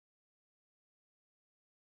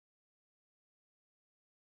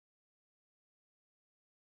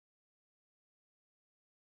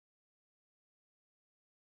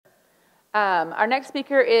Our next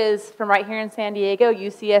speaker is from right here in San Diego,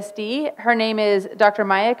 UCSD. Her name is Dr.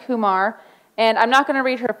 Maya Kumar, and I'm not going to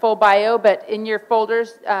read her full bio, but in your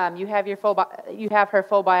folders you have her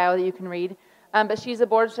full bio that you can read. But she's a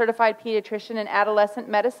board-certified pediatrician and adolescent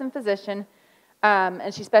medicine physician,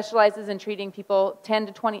 and she specializes in treating people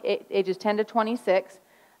ages 10 to 26.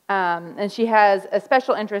 And she has a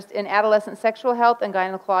special interest in adolescent sexual health and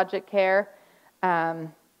gynecologic care,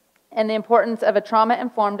 and the importance of a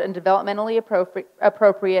trauma-informed and developmentally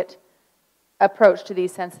appropriate approach to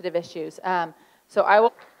these sensitive issues. So I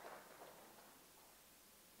will...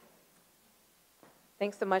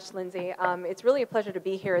 Thanks so much, Lindsay. It's really a pleasure to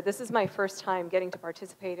be here. This is my first time getting to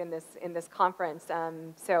participate in this conference,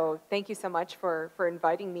 so thank you so much for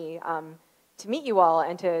inviting me to meet you all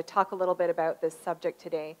and to talk a little bit about this subject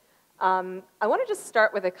today. I want to just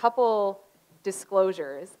start with a couple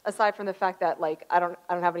disclosures, aside from the fact that I don't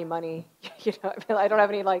have any money, I don't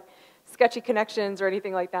have any sketchy connections or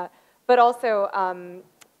anything like that. But also,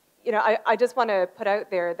 I just want to put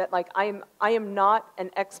out there that I am not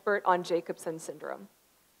an expert on Jacobsen syndrome.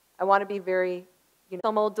 I want to be very,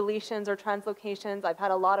 autosomal deletions or translocations. I've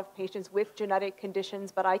had a lot of patients with genetic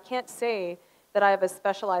conditions, but I can't say that I have a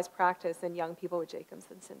specialized practice in young people with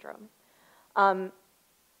Jacobsen syndrome.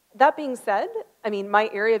 That being said, my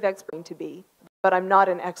area of expertise to be, but I'm not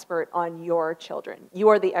an expert on your children. You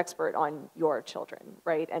are the expert on your children,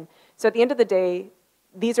 right? And so at the end of the day,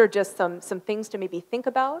 these are just some things to maybe think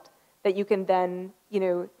about that you can then,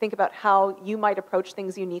 think about how you might approach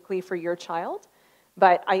things uniquely for your child.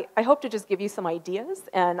 But I hope to just give you some ideas,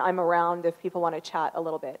 and I'm around if people want to chat a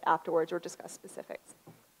little bit afterwards or discuss specifics.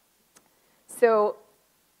 So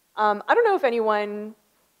I don't know if anyone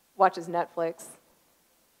watches Netflix.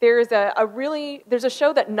 There's a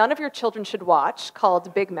show that none of your children should watch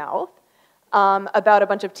called Big Mouth, about a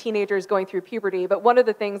bunch of teenagers going through puberty. But one of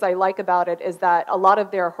the things I like about it is that a lot of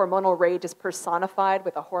their hormonal rage is personified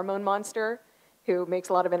with a hormone monster who makes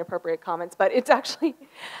a lot of inappropriate comments. But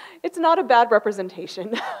it's not a bad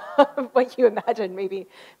representation of what you imagine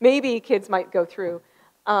maybe kids might go through.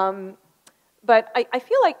 But I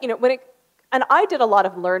feel like, and I did a lot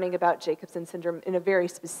of learning about Jacobsen syndrome in a very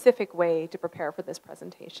specific way to prepare for this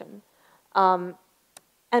presentation. And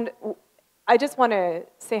I just want to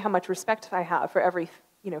say how much respect I have for every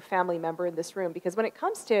family member in this room, because when it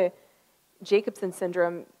comes to Jacobsen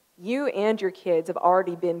syndrome, you and your kids have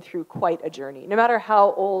already been through quite a journey, no matter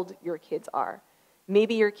how old your kids are.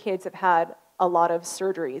 Maybe your kids have had a lot of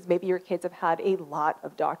surgeries. Maybe your kids have had a lot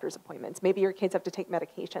of doctor's appointments. Maybe your kids have to take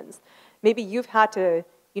medications. Maybe you've had to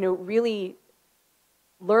really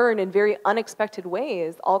learn in very unexpected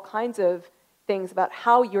ways all kinds of things about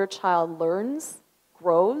how your child learns,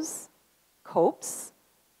 grows, copes,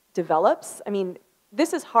 develops.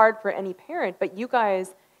 This is hard for any parent, but you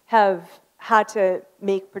guys have had to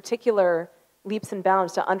make particular leaps and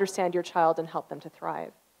bounds to understand your child and help them to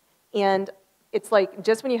thrive. And it's like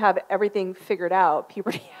just when you have everything figured out,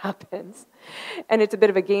 puberty happens. And it's a bit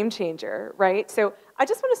of a game changer, right? So I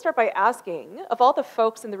just want to start by asking, of all the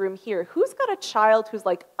folks in the room here, who's got a child who's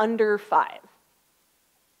under 5?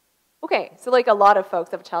 Okay, so a lot of folks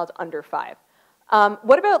have a child under 5.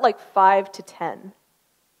 What about 5 to 10?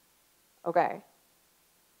 Okay,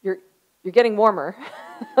 you're getting warmer.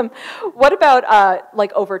 What about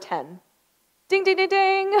over 10? Ding, ding, ding,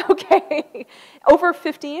 ding. Okay, over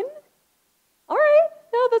 15? All right,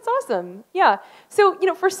 no, that's awesome. Yeah, so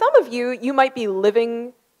for some of you, you might be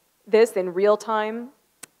living this in real time.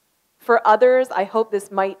 For others, I hope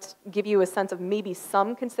this might give you a sense of maybe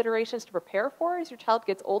some considerations to prepare for as your child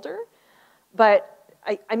gets older. But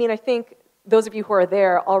I think those of you who are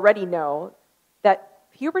there already know that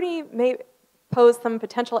puberty may pose some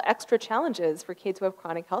potential extra challenges for kids who have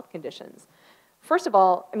chronic health conditions. First of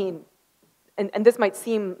all, and this might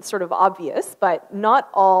seem sort of obvious, but not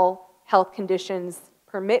all health conditions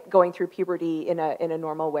permit going through puberty in a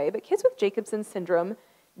normal way, but kids with Jacobsen syndrome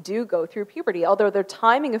do go through puberty, although their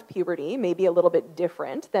timing of puberty may be a little bit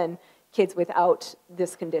different than kids without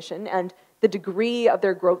this condition, and the degree of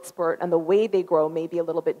their growth spurt and the way they grow may be a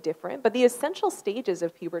little bit different, but the essential stages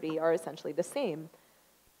of puberty are essentially the same,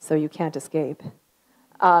 so you can't escape.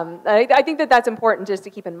 I think that that's important just to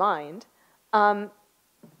keep in mind. I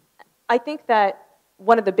think that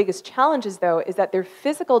one of the biggest challenges, though, is that their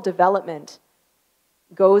physical development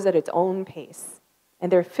goes at its own pace.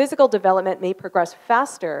 And their physical development may progress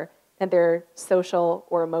faster than their social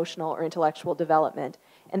or emotional or intellectual development.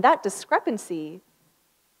 And that discrepancy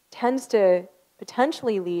tends to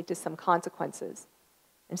potentially lead to some consequences.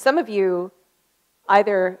 And some of you,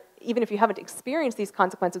 even if you haven't experienced these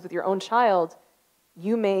consequences with your own child,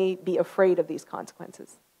 you may be afraid of these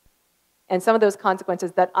consequences. And some of those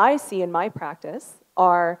consequences that I see in my practice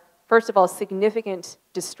are, first of all, significant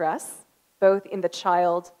distress, both in the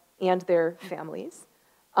child and their families,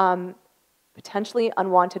 potentially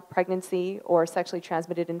unwanted pregnancy or sexually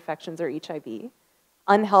transmitted infections or HIV,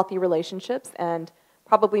 unhealthy relationships, and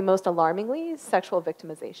probably most alarmingly, sexual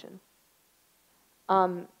victimization.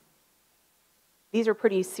 These are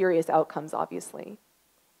pretty serious outcomes, obviously.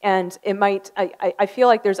 And it might, I feel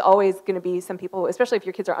like there's always going to be some people, especially if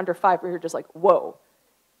your kids are under 5, where you're just like, whoa,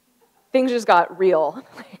 things just got real,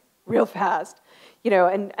 like, real fast. You know,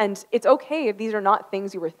 and it's okay if these are not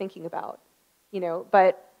things you were thinking about, you know,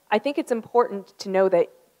 but I think it's important to know that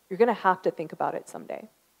you're going to have to think about it someday.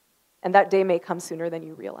 And that day may come sooner than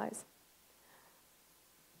you realize.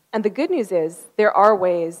 And the good news is there are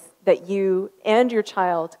ways that you and your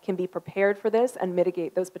child can be prepared for this and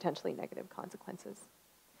mitigate those potentially negative consequences.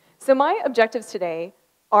 So my objectives today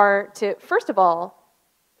are to, first of all,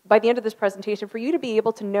 by the end of this presentation, for you to be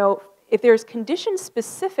able to know if there's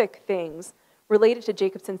condition-specific things related to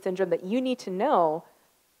Jacobsen syndrome that you need to know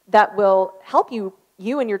that will help you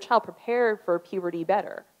and your child prepare for puberty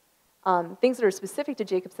better. Things that are specific to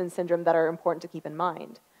Jacobsen syndrome that are important to keep in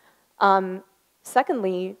mind.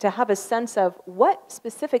 Secondly, to have a sense of what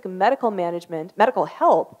specific medical management, medical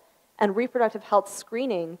help, and reproductive health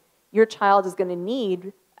screening your child is going to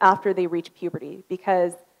need after they reach puberty,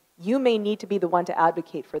 because you may need to be the one to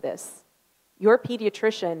advocate for this. Your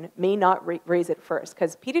pediatrician may not raise it first,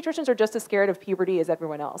 because pediatricians are just as scared of puberty as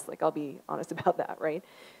everyone else. Like, I'll be honest about that, right?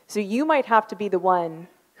 So you might have to be the one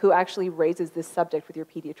who actually raises this subject with your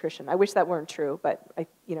pediatrician. I wish that weren't true, but I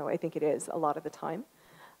think it is a lot of the time.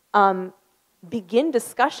 Begin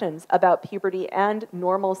discussions about puberty and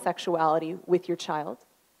normal sexuality with your child.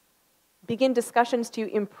 Begin discussions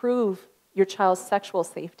to improve your child's sexual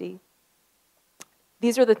safety.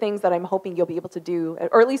 These are the things that I'm hoping you'll be able to do,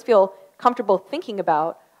 or at least feel comfortable thinking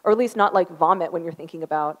about, or at least not like vomit when you're thinking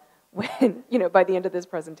about when, by the end of this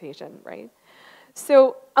presentation, right?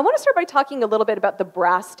 So I want to start by talking a little bit about the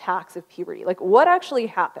brass tacks of puberty, like what actually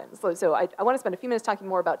happens. So I want to spend a few minutes talking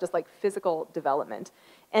more about just like physical development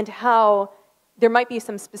and how there might be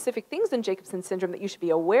some specific things in Jacobsen syndrome that you should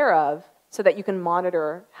be aware of so that you can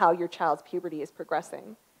monitor how your child's puberty is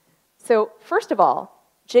progressing. So first of all,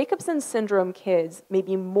 Jacobsen syndrome kids may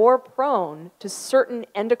be more prone to certain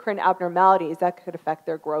endocrine abnormalities that could affect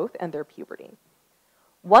their growth and their puberty.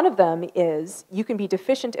 One of them is you can be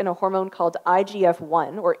deficient in a hormone called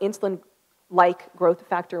IGF-1, or insulin-like growth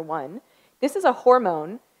factor 1. This is a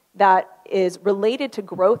hormone that is related to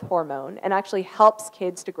growth hormone and actually helps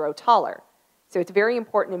kids to grow taller. So it's very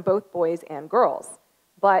important in both boys and girls.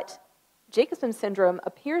 But Jacobsen syndrome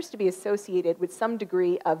appears to be associated with some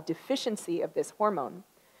degree of deficiency of this hormone,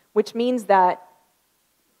 which means that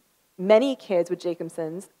many kids with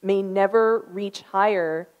Jacobsen's may never reach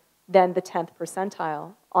higher than the 10th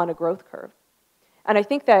percentile on a growth curve. And I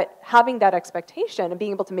think that having that expectation and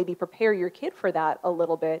being able to maybe prepare your kid for that a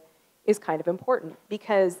little bit is kind of important,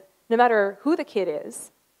 because no matter who the kid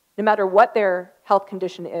is, no matter what their health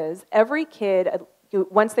condition is, every kid,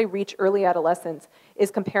 once they reach early adolescence,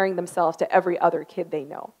 is comparing themselves to every other kid they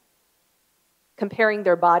know. Comparing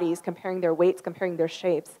their bodies, comparing their weights, comparing their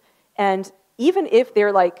shapes. And even if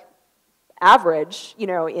they're like average,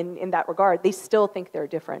 in that regard, they still think they're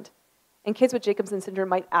different. And kids with Jacobsen syndrome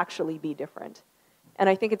might actually be different. And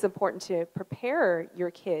I think it's important to prepare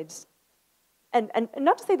your kids, and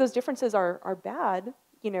not to say those differences are bad,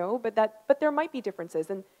 but there might be differences,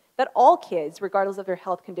 and that all kids, regardless of their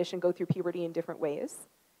health condition, go through puberty in different ways.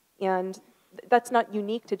 And that's not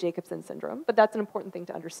unique to Jacobsen syndrome, but that's an important thing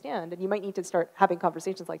to understand. And you might need to start having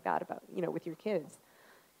conversations like that about, with your kids.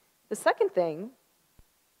 The second thing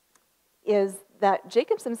is that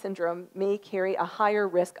Jacobsen syndrome may carry a higher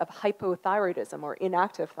risk of hypothyroidism, or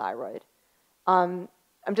inactive thyroid. I'm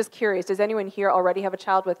just curious, does anyone here already have a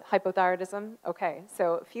child with hypothyroidism? Okay,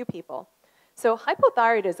 so a few people. So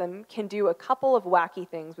hypothyroidism can do a couple of wacky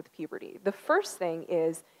things with puberty. The first thing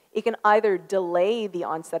is it can either delay the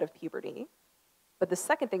onset of puberty, but the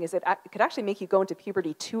second thing is it could actually make you go into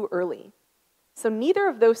puberty too early. So neither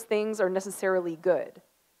of those things are necessarily good.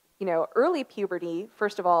 Early puberty,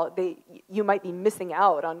 first of all, you might be missing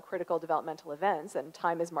out on critical developmental events, and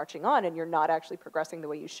time is marching on and you're not actually progressing the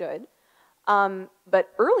way you should.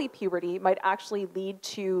 But early puberty might actually lead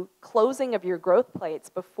to closing of your growth plates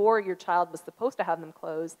before your child was supposed to have them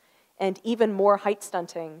closed, and even more height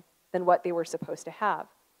stunting than what they were supposed to have.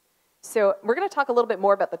 So we're going to talk a little bit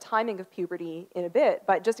more about the timing of puberty in a bit,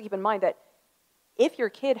 but just to keep in mind that if your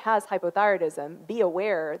kid has hypothyroidism, be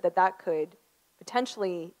aware that that could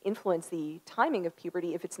potentially influence the timing of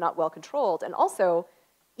puberty if it's not well controlled. And also,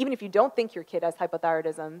 even if you don't think your kid has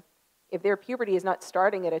hypothyroidism, if their puberty is not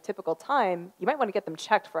starting at a typical time, you might want to get them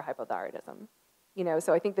checked for hypothyroidism.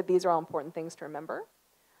 So I think that these are all important things to remember.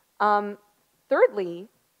 Thirdly,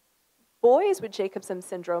 boys with Jacobsen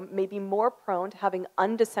syndrome may be more prone to having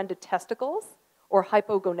undescended testicles or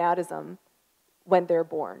hypogonadism when they're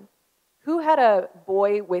born. Who had a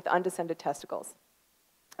boy with undescended testicles?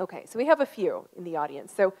 Okay, so we have a few in the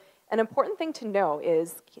audience. So an important thing to know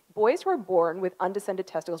is boys who are born with undescended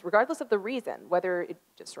testicles, regardless of the reason, whether it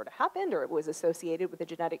just sort of happened or it was associated with a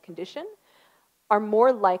genetic condition, are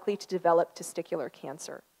more likely to develop testicular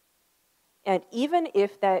cancer. And even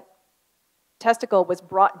if that testicle was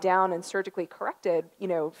brought down and surgically corrected,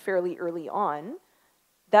 fairly early on,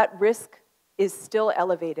 that risk is still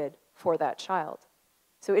elevated for that child.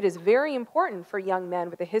 So it is very important for young men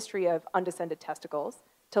with a history of undescended testicles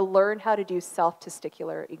to learn how to do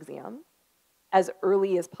self-testicular exam as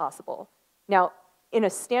early as possible. Now, in a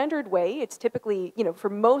standard way, it's typically, for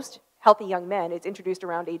most healthy young men, it's introduced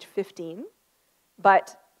around age 15.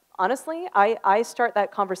 But honestly, I start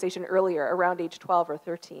that conversation earlier, around age 12 or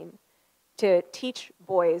 13, to teach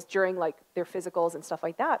boys during their physicals and stuff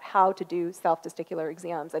like that how to do self-testicular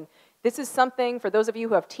exams. And this is something, for those of you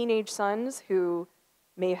who have teenage sons who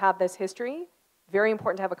may have this history, very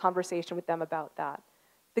important to have a conversation with them about that.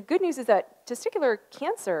 The good news is that testicular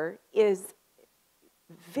cancer is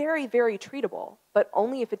very, very treatable, but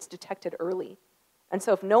only if it's detected early. And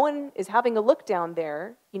so if no one is having a look down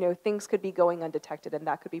there, things could be going undetected, and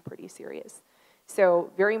that could be pretty serious.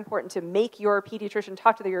 So very important to make your pediatrician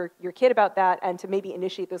talk to your kid about that and to maybe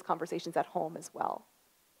initiate those conversations at home as well.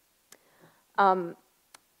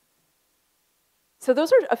 So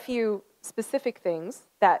those are a few specific things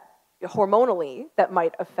that hormonally that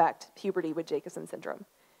might affect puberty with Jacobsen syndrome.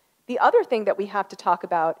 The other thing that we have to talk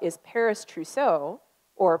about is Paris-Trousseau,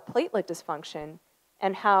 or platelet dysfunction,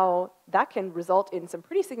 and how that can result in some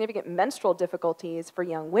pretty significant menstrual difficulties for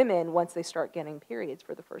young women once they start getting periods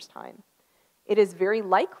for the first time. It is very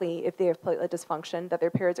likely, if they have platelet dysfunction, that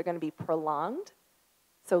their periods are going to be prolonged,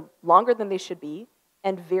 so longer than they should be,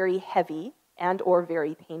 and very heavy and or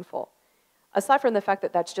very painful. Aside from the fact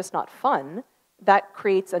that that's just not fun, that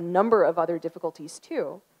creates a number of other difficulties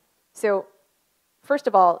too. So first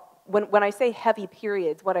of all, when I say heavy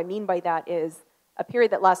periods, what I mean by that is a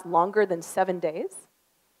period that lasts longer than 7 days.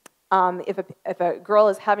 If a girl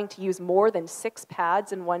is having to use more than 6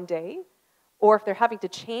 pads in one day, or if they're having to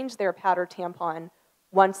change their pad or tampon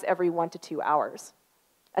once every 1 to 2 hours.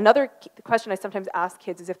 Another question I sometimes ask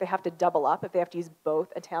kids is if they have to double up, if they have to use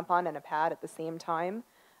both a tampon and a pad at the same time,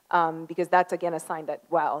 because that's, again, a sign that,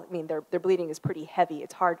 wow, their bleeding is pretty heavy.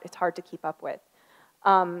 It's hard to keep up with.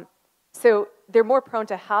 So they're more prone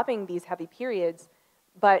to having these heavy periods,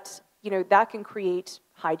 but that can create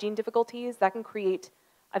hygiene difficulties. That can create,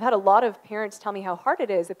 I've had a lot of parents tell me how hard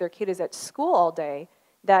it is if their kid is at school all day,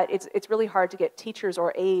 that it's really hard to get teachers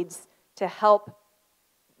or aides to help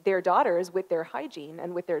their daughters with their hygiene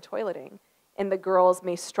and with their toileting. And the girls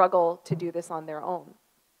may struggle to do this on their own.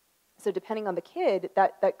 So depending on the kid,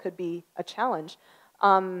 that could be a challenge.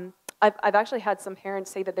 I've actually had some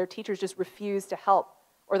parents say that their teachers just refuse to help,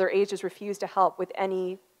 or their aides just refuse to help with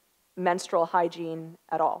any menstrual hygiene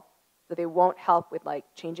at all. So they won't help with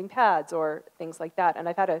changing pads or things like that. And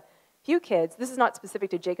I've had a few kids, this is not specific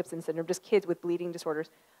to Jacobsen syndrome, just kids with bleeding disorders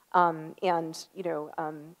and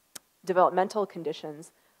developmental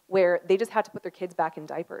conditions where they just had to put their kids back in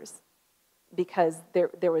diapers because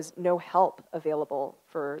there was no help available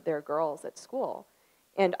for their girls at school.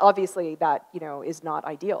 And obviously that, is not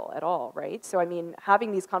ideal at all, right? So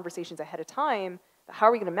having these conversations ahead of time, how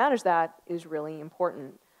are we going to manage that is really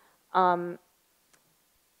important.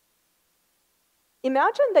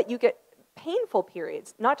 Imagine that you get painful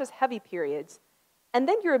periods, not just heavy periods, and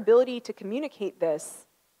then your ability to communicate this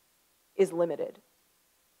is limited.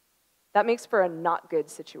 That makes for a not good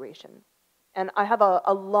situation. And I have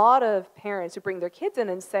a lot of parents who bring their kids in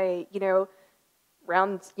and say,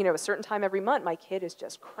 around a certain time every month, my kid is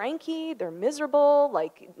just cranky, they're miserable,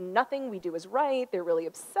 nothing we do is right, they're really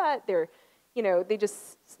upset, they're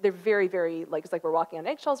very, very, it's like we're walking on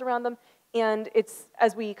eggshells around them. And it's,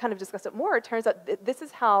 as we kind of discuss it more, it turns out this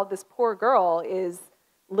is how this poor girl is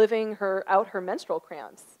living out her menstrual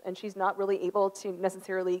cramps. And she's not really able to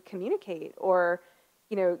necessarily communicate or,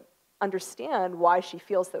 understand why she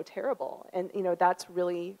feels so terrible. And, that's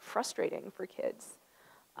really frustrating for kids.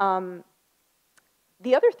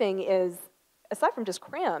 The other thing is, aside from just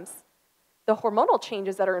cramps, the hormonal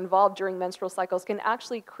changes that are involved during menstrual cycles can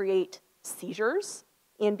actually create seizures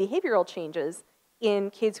and behavioral changes in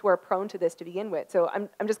kids who are prone to this to begin with. So I'm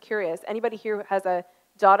just curious, anybody here who has a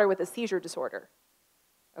daughter with a seizure disorder?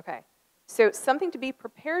 Okay. So something to be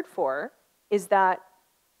prepared for is that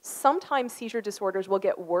sometimes seizure disorders will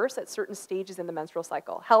get worse at certain stages in the menstrual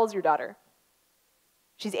cycle. How old's your daughter?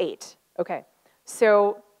 She's 8. Okay.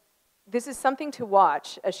 So this is something to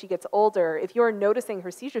watch as she gets older. If you're noticing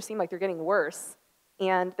her seizures seem like they're getting worse,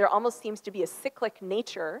 and there almost seems to be a cyclic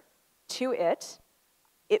nature to it,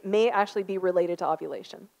 it may actually be related to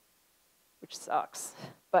ovulation, which sucks.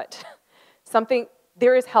 But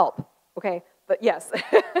there is help, okay? But yes,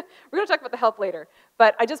 we're going to talk about the help later.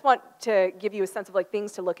 But I just want to give you a sense of like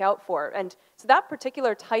things to look out for. And so that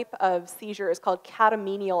particular type of seizure is called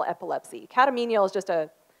catamenial epilepsy. Catamenial is just a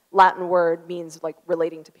Latin word, means like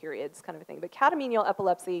relating to periods kind of a thing. But catamenial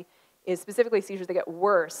epilepsy is specifically seizures that get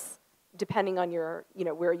worse depending on your,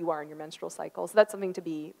 where you are in your menstrual cycle. So that's something to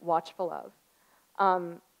be watchful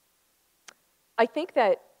of. I think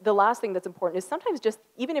that the last thing that's important is sometimes just,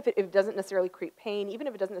 even if it doesn't necessarily create pain, even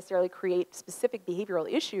if it doesn't necessarily create specific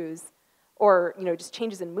behavioral issues or just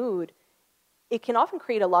changes in mood, it can often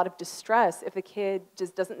create a lot of distress if the kid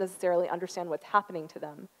just doesn't necessarily understand what's happening to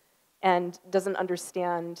them and doesn't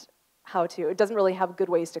understand it doesn't really have good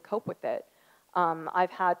ways to cope with it.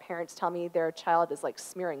 I've had parents tell me their child is like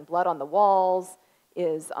smearing blood on the walls,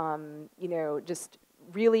 is, just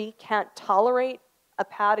really can't tolerate a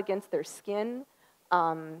pad against their skin.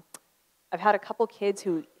 I've had a couple kids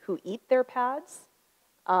who eat their pads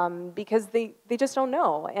because they just don't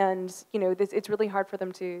know, and it's really hard for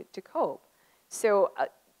them to cope. So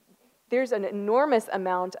there's an enormous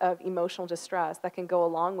amount of emotional distress that can go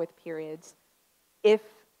along with periods if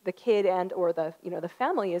the kid and or the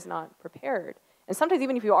family is not prepared. And sometimes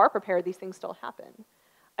even if you are prepared, these things still happen.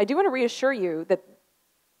 I do want to reassure you that,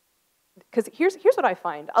 because here's what I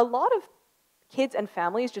find. A lot of kids and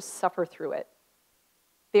families just suffer through it.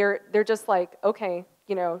 They're just like, okay,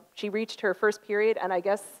 she reached her first period, and I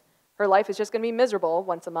guess her life is just going to be miserable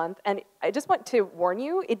once a month. And I just want to warn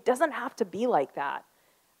you, it doesn't have to be like that.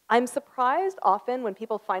 I'm surprised often when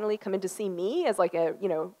people finally come in to see me as like a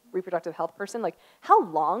reproductive health person, like how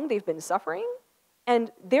long they've been suffering.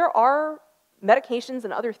 And there are medications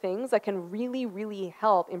and other things that can really, really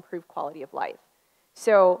help improve quality of life.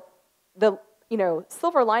 So the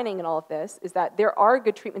silver lining in all of this is that there are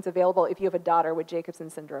good treatments available if you have a daughter with Jacobsen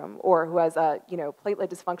syndrome or who has a platelet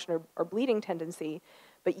dysfunction or bleeding tendency,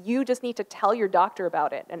 but you just need to tell your doctor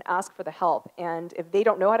about it and ask for the help. And if they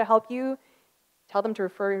don't know how to help you, tell them to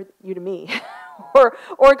refer you to me or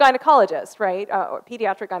a gynecologist, right? Or a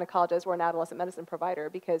pediatric gynecologist or an adolescent medicine provider,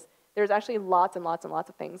 because there's actually lots and lots and lots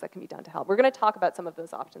of things that can be done to help. We're going to talk about some of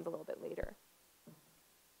those options a little bit later.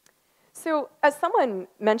 So as someone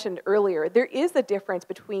mentioned earlier, there is a difference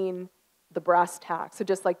between the brass tacks, so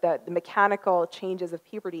just like the mechanical changes of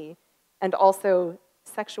puberty, and also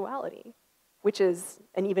sexuality, which is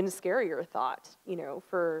an even scarier thought,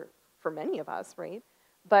 for many of us, right?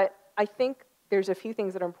 But I think there's a few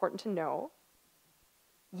things that are important to know.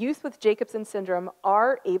 Youth with Jacobsen syndrome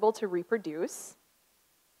are able to reproduce.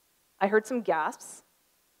 I heard some gasps.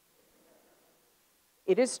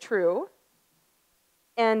 It is true.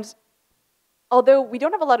 And although we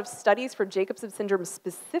don't have a lot of studies for Jacobsen syndrome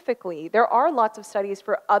specifically, there are lots of studies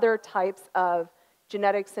for other types of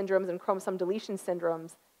genetic syndromes and chromosome deletion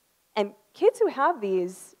syndromes. And kids who have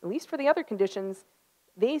these, at least for the other conditions,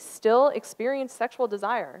 they still experience sexual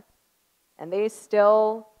desire. And they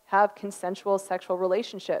still have consensual sexual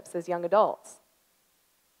relationships as young adults.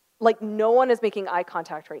 Like, no one is making eye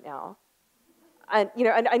contact right now. And,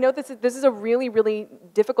 and I know this is a really, really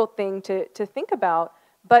difficult thing to think about,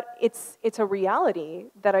 but it's a reality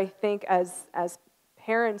that I think as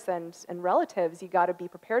parents and relatives, you got to be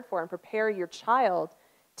prepared for and prepare your child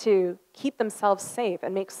to keep themselves safe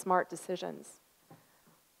and make smart decisions.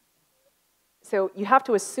 So you have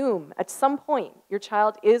to assume at some point your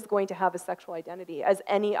child is going to have a sexual identity, as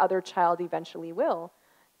any other child eventually will.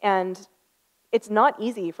 And it's not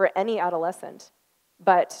easy for any adolescent,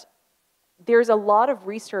 but there's a lot of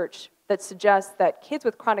research that suggests that kids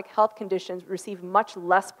with chronic health conditions receive much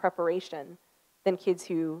less preparation than kids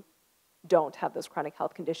who don't have those chronic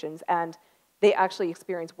health conditions, and they actually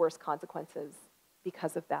experience worse consequences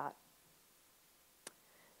because of that.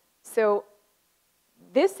 So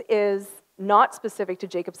this is not specific to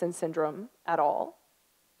Jacobsen syndrome at all,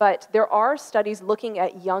 but there are studies looking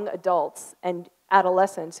at young adults and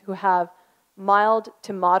adolescents who have mild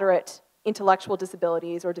to moderate intellectual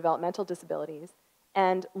disabilities or developmental disabilities,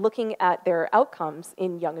 and looking at their outcomes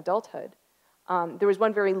in young adulthood. There was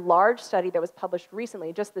one very large study that was published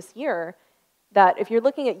recently, just this year, that if you're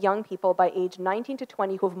looking at young people by age 19 to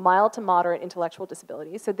 20 who have mild to moderate intellectual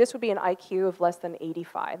disabilities, so this would be an IQ of less than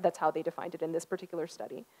 85, that's how they defined it in this particular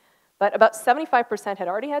study. But about 75% had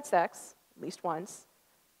already had sex, at least once.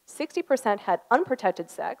 60% had unprotected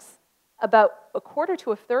sex. About a quarter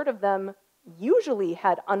to a third of them usually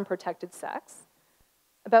had unprotected sex.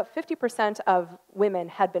 About 50% of women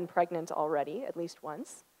had been pregnant already, at least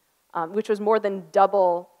once, which was more than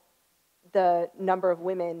double the number of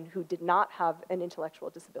women who did not have an intellectual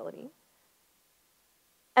disability.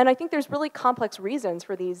 And I think there's really complex reasons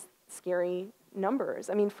for these scary numbers.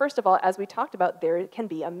 I mean, first of all, as we talked about, there can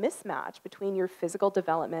be a mismatch between your physical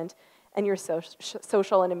development and your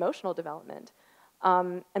social and emotional development.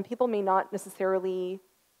 And people may not necessarily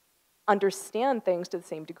understand things to the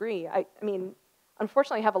same degree. I mean,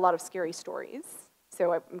 unfortunately, I have a lot of scary stories,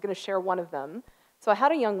 so I'm going to share one of them. So I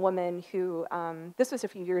had a young woman who, this was a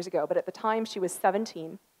few years ago, but at the time she was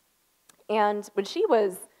 17. And when she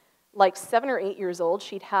was like 7 or 8 years old,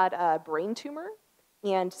 she'd had a brain tumor.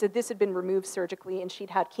 And so this had been removed surgically, and she'd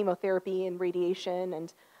had chemotherapy and radiation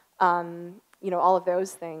and all of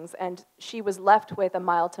those things. And she was left with a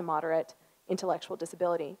mild to moderate intellectual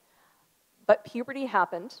disability. But puberty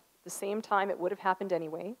happened the same time it would have happened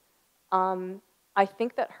anyway. I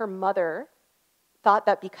think that her mother thought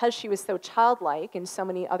that because she was so childlike in so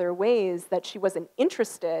many other ways that she wasn't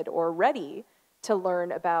interested or ready to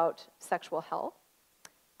learn about sexual health.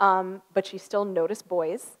 But she still noticed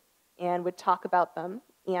boys and would talk about them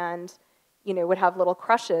and would have little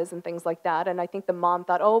crushes and things like that. And I think the mom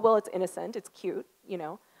thought, oh, well, it's innocent, it's cute,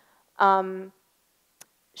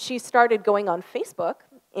 She started going on Facebook,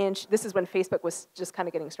 and this is when Facebook was just kind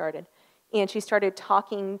of getting started. And she started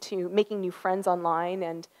making new friends online,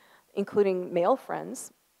 and including male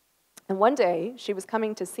friends. And one day, she was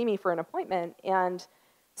coming to see me for an appointment and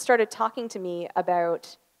started talking to me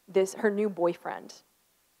about her new boyfriend,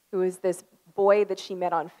 who is this boy that she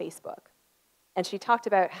met on Facebook. And she talked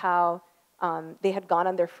about how they had gone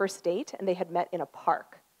on their first date, and they had met in a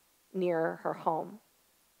park near her home.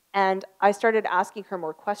 And I started asking her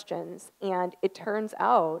more questions, and it turns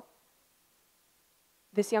out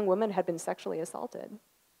this young woman had been sexually assaulted.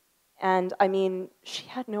 And I mean, she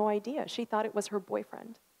had no idea. She thought it was her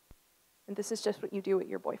boyfriend. And this is just what you do with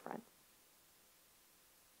your boyfriend.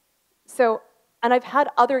 So, and I've had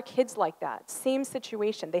other kids like that, same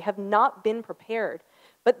situation. They have not been prepared,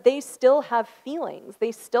 but they still have feelings.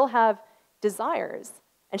 They still have desires.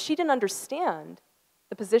 And she didn't understand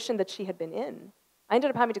the position that she had been in. I ended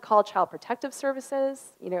up having to call Child Protective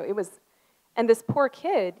Services. And this poor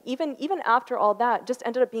kid, even after all that, just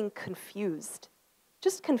ended up being confused.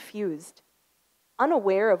 Just confused,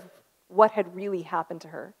 unaware of what had really happened to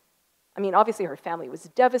her. I mean, obviously her family was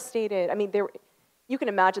devastated. I mean, you can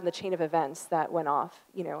imagine the chain of events that went off,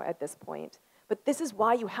 at this point. But this is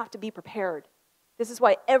why you have to be prepared. This is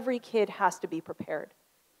why every kid has to be prepared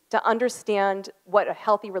to understand what a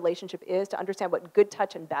healthy relationship is, to understand what good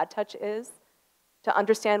touch and bad touch is, to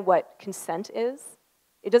understand what consent is.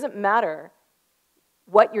 It doesn't matter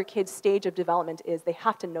what your kid's stage of development is, they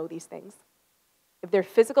have to know these things. If their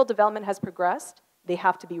physical development has progressed, they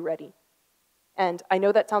have to be ready. And I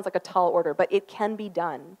know that sounds like a tall order, but it can be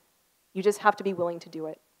done. You just have to be willing to do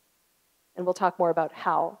it. And we'll talk more about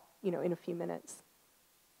how, in a few minutes.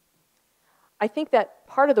 I think that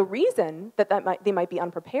part of the reason that they might be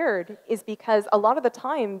unprepared is because a lot of the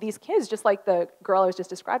time, these kids, just like the girl I was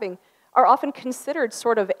just describing, are often considered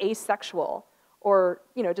sort of asexual or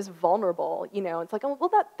just vulnerable. It's like, oh,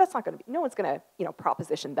 well, that's not going to be. No one's going to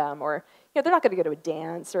proposition them, or they're not going to go to a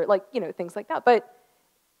dance, or things like that. But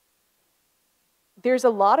there's a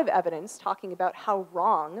lot of evidence talking about how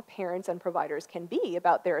wrong parents and providers can be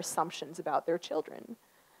about their assumptions about their children.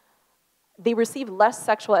 They receive less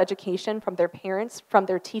sexual education from their parents, from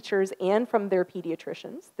their teachers, and from their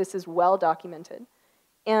pediatricians. This is well documented.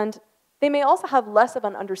 And they may also have less of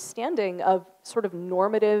an understanding of sort of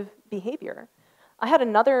normative behavior. I had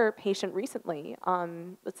another patient recently,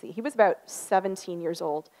 he was about 17 years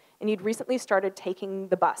old, and he'd recently started taking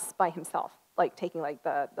the bus by himself, taking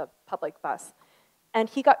the public bus. And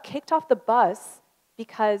he got kicked off the bus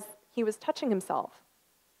because he was touching himself.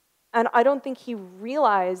 And I don't think he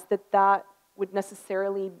realized that would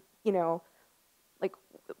necessarily,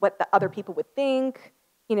 what the other people would think,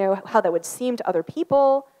 how that would seem to other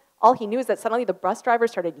people. All he knew is that suddenly the bus driver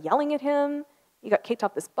started yelling at him. He got kicked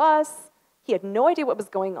off this bus. He had no idea what was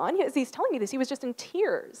going on. As he's telling me this, he was just in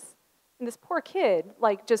tears. And this poor kid,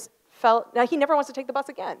 just felt, now he never wants to take the bus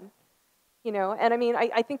again. And I mean,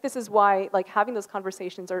 I think this is why, having those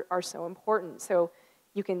conversations are so important. So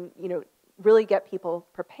you can, really get people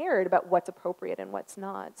prepared about what's appropriate and what's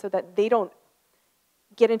not, so that they don't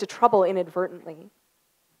get into trouble inadvertently.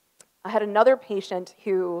 I had another patient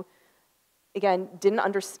who, again, didn't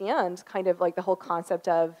understand kind of the whole concept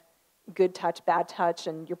of, good touch, bad touch,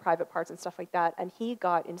 and your private parts and stuff like that. And he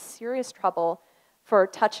got in serious trouble for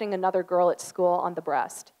touching another girl at school on the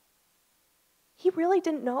breast. He really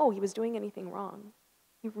didn't know he was doing anything wrong.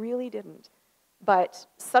 He really didn't. But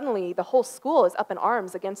suddenly, the whole school is up in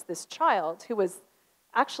arms against this child who was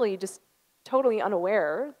actually just totally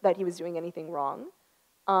unaware that he was doing anything wrong.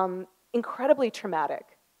 Incredibly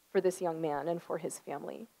traumatic for this young man and for his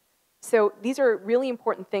family. So these are really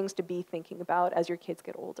important things to be thinking about as your kids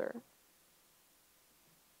get older.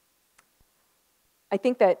 I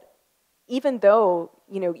think that even though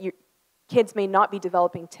your kids may not be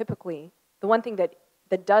developing typically, the one thing that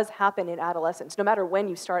does happen in adolescence, no matter when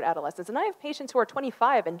you start adolescence, and I have patients who are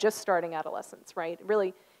 25 and just starting adolescence, right?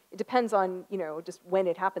 Really, it depends on just when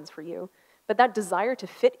it happens for you. But that desire to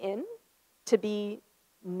fit in, to be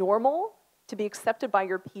normal, to be accepted by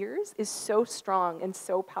your peers is so strong and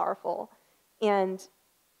so powerful. And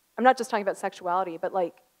I'm not just talking about sexuality, but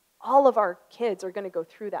like all of our kids are going to go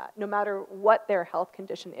through that, no matter what their health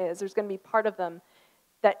condition is. There's going to be part of them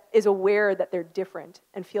that is aware that they're different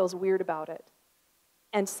and feels weird about it.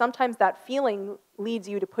 And sometimes that feeling leads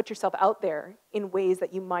you to put yourself out there in ways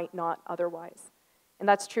that you might not otherwise. And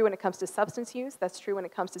that's true when it comes to substance use, that's true when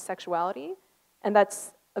it comes to sexuality, and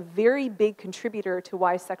that's a very big contributor to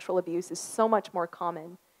why sexual abuse is so much more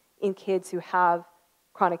common in kids who have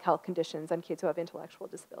chronic health conditions and kids who have intellectual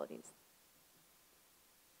disabilities.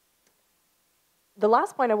 The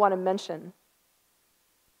last point I want to mention,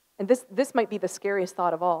 and this might be the scariest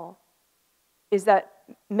thought of all, is that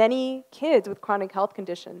many kids with chronic health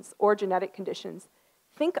conditions or genetic conditions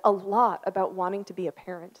think a lot about wanting to be a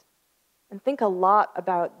parent and think a lot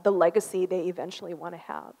about the legacy they eventually want to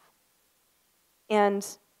have. And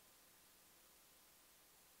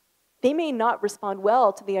they may not respond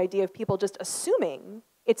well to the idea of people just assuming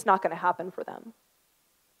it's not going to happen for them.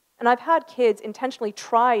 And I've had kids intentionally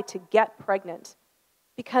try to get pregnant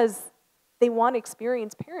because they want to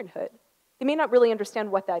experience parenthood. They may not really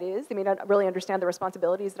understand what that is. They may not really understand the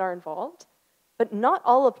responsibilities that are involved. But not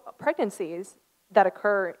all of pregnancies that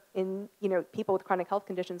occur in people with chronic health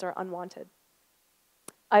conditions are unwanted.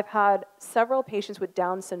 I've had several patients with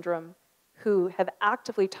Down syndrome who have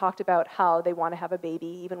actively talked about how they want to have a baby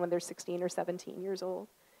even when they're 16 or 17 years old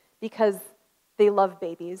because they love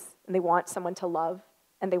babies and they want someone to love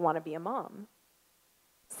and they want to be a mom.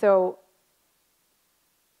 So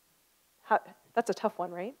that's a tough one,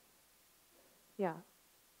 right? Yeah.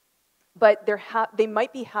 But they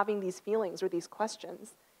might be having these feelings or these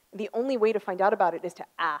questions. And the only way to find out about it is to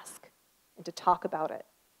ask and to talk about it.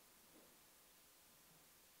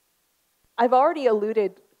 I've already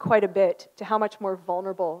alluded quite a bit to how much more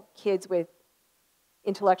vulnerable kids with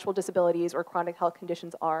intellectual disabilities or chronic health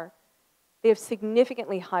conditions are. They have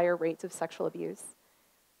significantly higher rates of sexual abuse.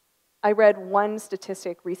 I read one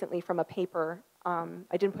statistic recently from a paper,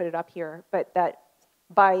 I didn't put it up here, but that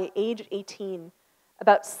by age 18,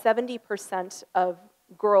 about 70% of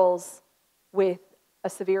girls with a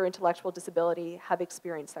severe intellectual disability have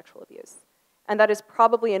experienced sexual abuse. And that is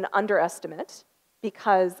probably an underestimate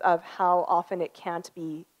because of how often it can't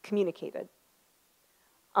be communicated.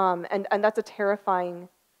 And that's a terrifying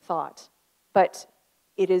thought, but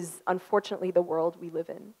it is unfortunately the world we live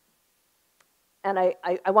in. And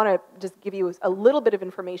I want to just give you a little bit of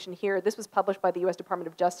information here. This was published by the US Department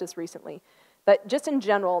of Justice recently. But just in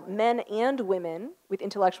general, men and women with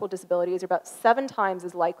intellectual disabilities are about 7 times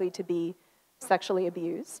as likely to be sexually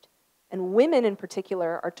abused. And women in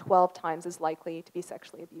particular are 12 times as likely to be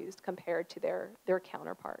sexually abused compared to their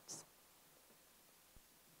counterparts.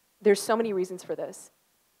 There's so many reasons for this.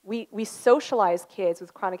 We socialize kids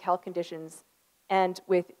with chronic health conditions and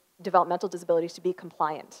with developmental disabilities to be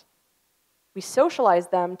compliant. We socialize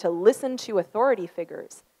them to listen to authority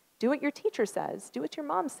figures. Do what your teacher says. Do what your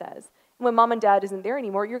mom says. And when mom and dad isn't there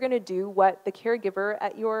anymore, you're going to do what the caregiver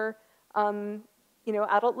at your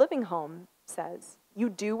adult living home says. You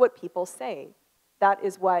do what people say. That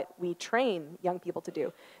is what we train young people to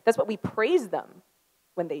do. That's what we praise them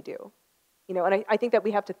when they do. And I think that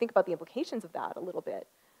we have to think about the implications of that a little bit.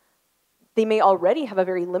 They may already have a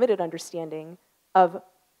very limited understanding of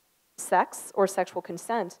sex or sexual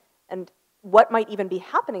consent and what might even be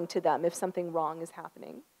happening to them if something wrong is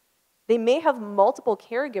happening. They may have multiple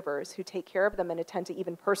caregivers who take care of them and attend to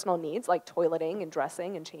even personal needs like toileting and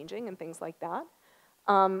dressing and changing and things like that.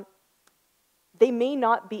 They may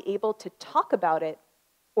not be able to talk about it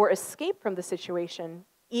or escape from the situation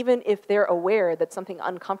even if they're aware that something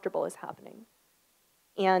uncomfortable is happening.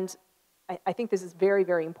 And I think this is very,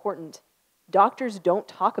 very important. Doctors don't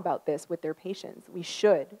talk about this with their patients. We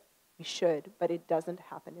should, but it doesn't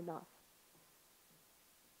happen enough.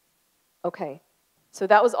 Okay, So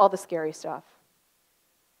that was all the scary stuff.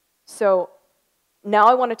 So now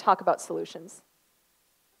I want to talk about solutions.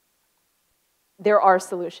 There are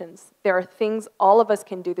solutions. There are things all of us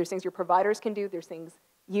can do. There's things your providers can do. There's things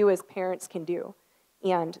you as parents can do.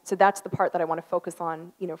 And so that's the part that I want to focus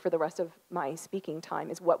on, for the rest of my speaking time,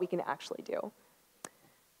 is what we can actually do.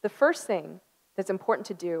 The first thing that's important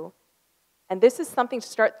to do, and this is something to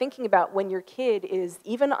start thinking about when your kid is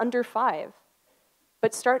even under 5,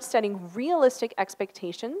 but start setting realistic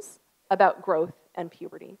expectations about growth and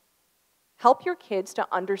puberty. Help your kids to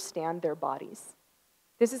understand their bodies.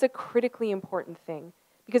 This is a critically important thing,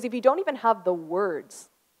 because if you don't even have the words,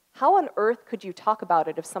 how on earth could you talk about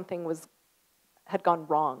it if something had gone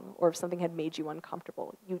wrong or if something had made you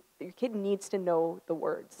uncomfortable? Your kid needs to know the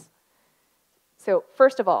words. So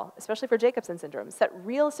first of all, especially for Jacobsen syndrome, set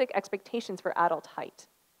realistic expectations for adult height.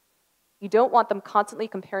 You don't want them constantly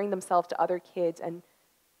comparing themselves to other kids and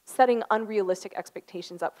setting unrealistic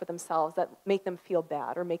expectations up for themselves that make them feel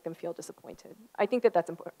bad or make them feel disappointed. I think that that's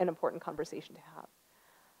an important conversation to have.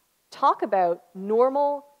 Talk about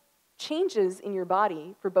normal changes in your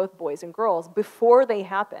body for both boys and girls before they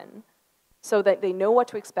happen, so that they know what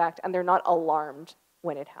to expect and they're not alarmed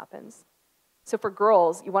when it happens. So for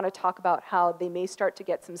girls, you want to talk about how they may start to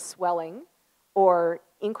get some swelling or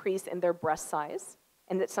increase in their breast size,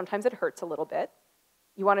 and that sometimes it hurts a little bit.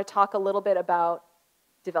 You want to talk a little bit about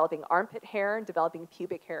developing armpit hair and developing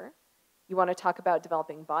pubic hair. You want to talk about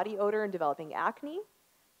developing body odor and developing acne.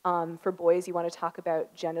 For boys, you want to talk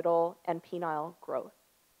about genital and penile growth.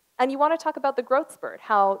 And you want to talk about the growth spurt,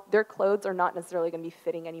 how their clothes are not necessarily going to be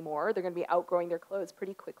fitting anymore. They're going to be outgrowing their clothes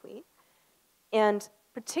pretty quickly. And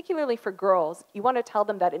particularly for girls, you want to tell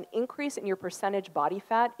them that an increase in your percentage body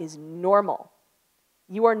fat is normal.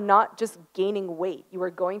 You are not just gaining weight. You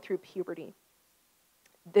are going through puberty.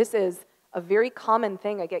 This is a very common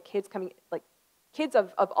thing. I get kids coming, like kids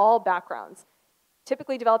of all backgrounds,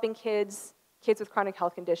 typically developing kids with chronic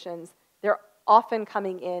health conditions. They're often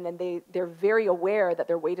coming in and they're very aware that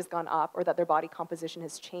their weight has gone up or that their body composition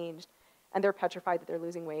has changed, and they're petrified that they're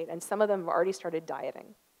losing weight, and some of them have already started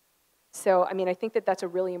dieting. So, I think that that's a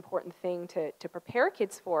really important thing to prepare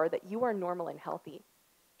kids for, that you are normal and healthy.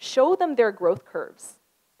 Show them their growth curves,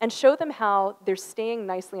 and show them how they're staying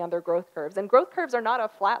nicely on their growth curves. And growth curves are not a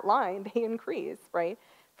flat line, they increase, right,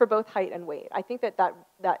 for both height and weight. I think that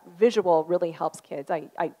visual really helps kids.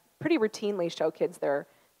 I pretty routinely show kids their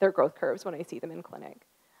growth curves when I see them in clinic.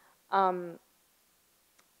 So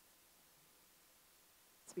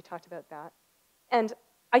we talked about that. And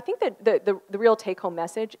I think that the real take-home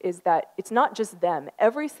message is that it's not just them.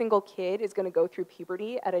 Every single kid is going to go through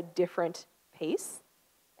puberty at a different pace,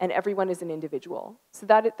 and everyone is an individual. So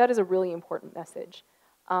that is a really important message.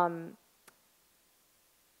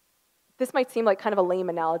 This might seem like kind of a lame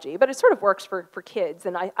analogy, but it sort of works for kids,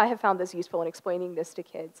 and I have found this useful in explaining this to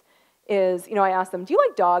kids, is, I ask them, do you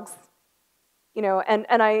like dogs? And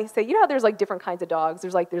I say, how there's like different kinds of dogs.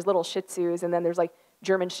 There's little Shih Tzus, and then there's like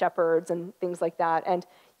German Shepherds and things like that. And,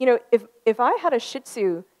 if I had a Shih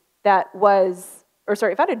Tzu if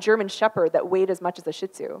I had a German Shepherd that weighed as much as a Shih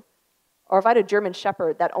Tzu, or if I had a German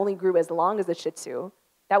Shepherd that only grew as long as a Shih Tzu,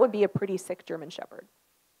 that would be a pretty sick German Shepherd.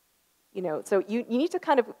 So you need to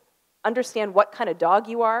kind of understand what kind of dog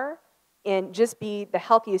you are and just be the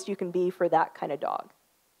healthiest you can be for that kind of dog.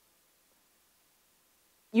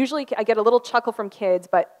 Usually I get a little chuckle from kids,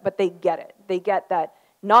 but they get it. They get that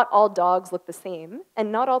not all dogs look the same,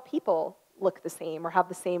 and not all people look the same or have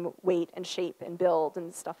the same weight and shape and build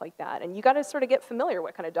and stuff like that. And you got to sort of get familiar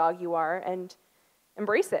what kind of dog you are and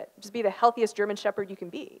embrace it. Just be the healthiest German Shepherd you can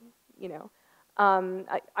be,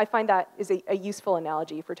 I find that is a useful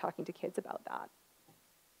analogy for talking to kids about that.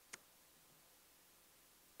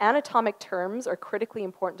 Anatomic terms are critically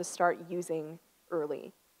important to start using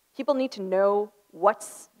early. People need to know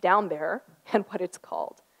what's down there and what it's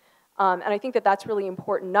called. And I think that that's really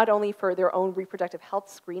important, not only for their own reproductive health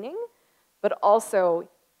screening, but also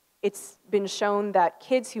it's been shown that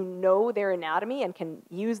kids who know their anatomy and can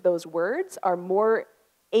use those words are more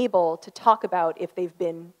able to talk about if they've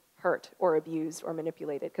been hurt or abused or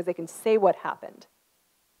manipulated, because they can say what happened.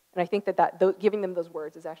 And I think that giving them those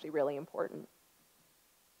words is actually really important.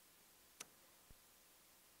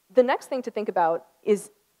 The next thing to think about is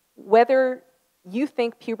whether you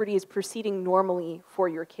think puberty is proceeding normally for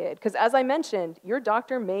your kid. Because as I mentioned, your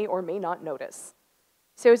doctor may or may not notice.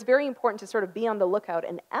 So it's very important to sort of be on the lookout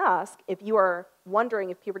and ask if you are wondering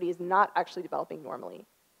if puberty is not actually developing normally.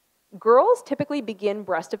 Girls typically begin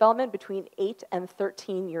breast development between 8 and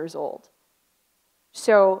 13 years old.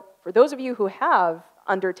 So for those of you who have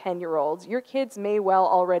under 10-year-olds, your kids may well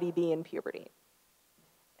already be in puberty.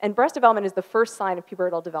 And breast development is the first sign of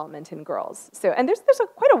pubertal development in girls. So, and there's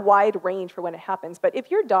quite a wide range for when it happens, but if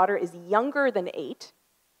your daughter is younger than 8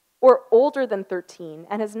 or older than 13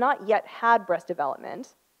 and has not yet had breast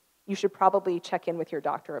development, you should probably check in with your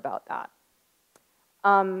doctor about that.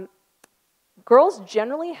 Girls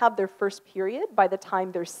generally have their first period by the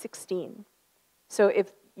time they're 16. So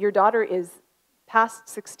if your daughter is past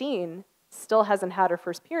 16, still hasn't had her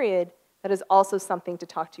first period, that is also something to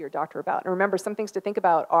talk to your doctor about. And remember, some things to think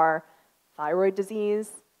about are thyroid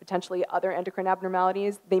disease, potentially other endocrine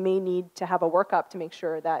abnormalities. They may need to have a workup to make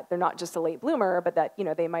sure that they're not just a late bloomer, but that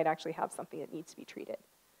they might actually have something that needs to be treated.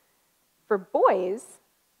 For boys,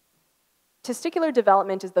 testicular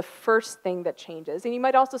development is the first thing that changes. And you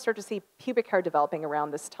might also start to see pubic hair developing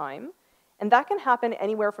around this time. And that can happen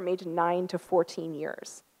anywhere from age 9 to 14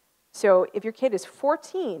 years. So if your kid is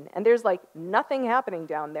 14 and there's like nothing happening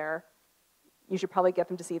down there, you should probably get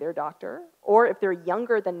them to see their doctor. Or if they're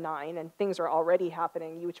younger than 9 and things are already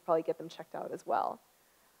happening, you should probably get them checked out as well.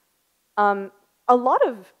 A lot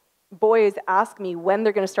of boys ask me when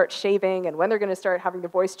they're going to start shaving and when they're going to start having their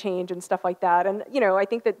voice change and stuff like that. And I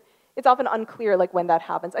think that it's often unclear like when that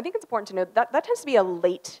happens. I think it's important to note that that tends to be a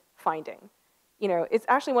late finding. It's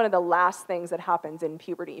actually one of the last things that happens in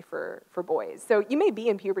puberty for boys. So you may be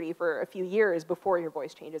in puberty for a few years before your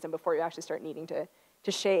voice changes and before you actually start needing to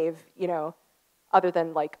shave, other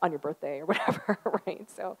than like on your birthday or whatever, right?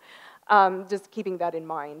 So just keeping that in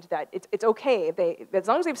mind, that it's okay if as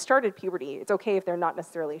long as they've started puberty, it's okay if they're not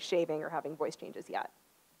necessarily shaving or having voice changes yet.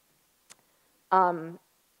 I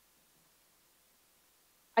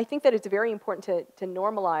think that it's very important to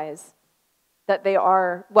normalize that they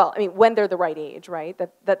are, when they're the right age, right?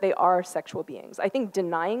 That they are sexual beings. I think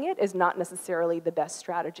denying it is not necessarily the best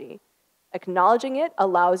strategy. Acknowledging it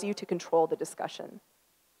allows you to control the discussion.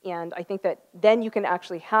 And I think that then you can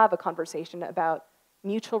actually have a conversation about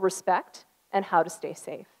mutual respect and how to stay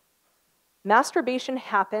safe. Masturbation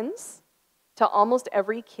happens to almost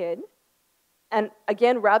every kid. And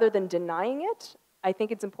again, rather than denying it, I think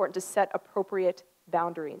it's important to set appropriate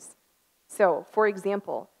boundaries. So, for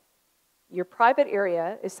example, your private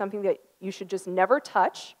area is something that you should just never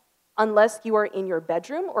touch unless you are in your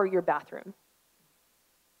bedroom or your bathroom.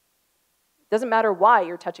 Doesn't matter why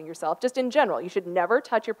you're touching yourself, just in general, you should never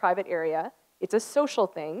touch your private area. It's a social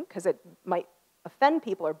thing because it might offend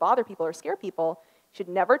people or bother people or scare people. You should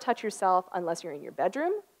never touch yourself unless you're in your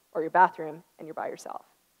bedroom or your bathroom and you're by yourself.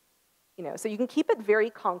 So you can keep it very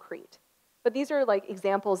concrete. But these are like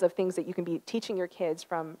examples of things that you can be teaching your kids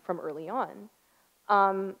from early on.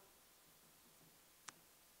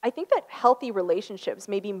 I think that healthy relationships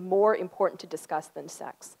may be more important to discuss than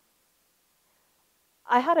sex.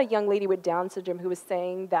 I had a young lady with Down syndrome who was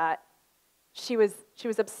saying that she was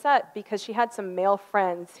upset because she had some male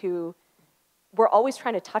friends who were always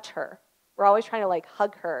trying to touch her. Were always trying to like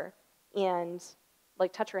hug her and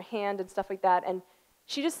like touch her hand and stuff like that. And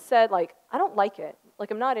she just said like, I don't like it. Like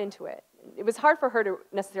I'm not into it. It was hard for her to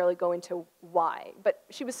necessarily go into why, but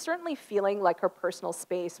she was certainly feeling like her personal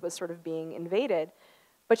space was sort of being invaded,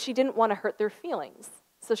 but she didn't want to hurt their feelings.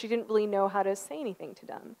 So she didn't really know how to say anything to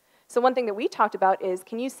them. So one thing that we talked about is,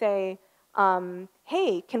 can you say,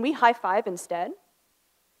 hey, can we high five instead?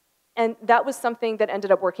 And that was something that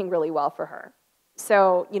ended up working really well for her.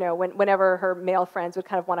 So, whenever her male friends would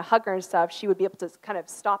kind of want to hug her and stuff, she would be able to kind of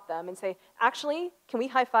stop them and say, actually, can we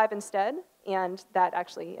high five instead? And that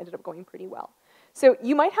actually ended up going pretty well. So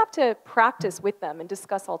you might have to practice with them and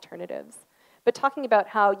discuss alternatives. But talking about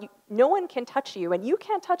how no one can touch you and you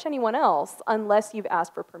can't touch anyone else unless you've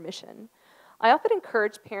asked for permission. I often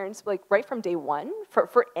encourage parents, like right from day one,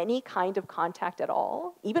 for any kind of contact at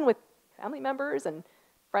all, even with family members and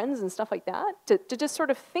friends and stuff like that, to just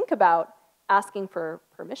sort of think about asking for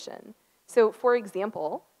permission. So for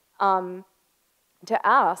example, to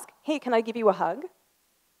ask, hey, can I give you a hug?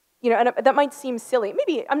 And that might seem silly.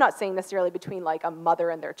 Maybe, I'm not saying necessarily between like a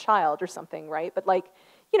mother and their child or something, right? But like,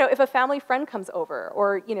 if a family friend comes over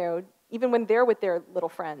or, even when they're with their little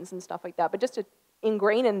friends and stuff like that, but just to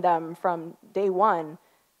ingrain in them from day one,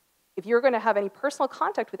 if you're going to have any personal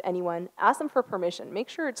contact with anyone, ask them for permission. Make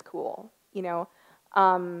sure it's cool,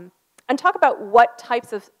 and talk about what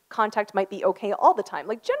types of contact might be okay all the time.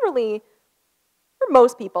 Like generally, for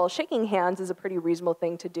most people, shaking hands is a pretty reasonable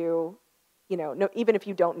thing to do, even if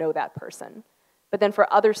you don't know that person. But then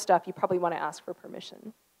for other stuff, you probably want to ask for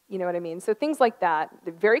permission. You know what I mean? So things like that,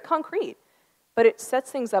 they're very concrete. But it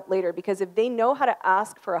sets things up later because if they know how to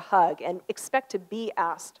ask for a hug and expect to be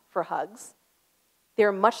asked for hugs,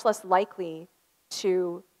 they're much less likely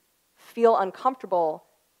to feel uncomfortable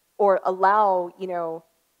or allow,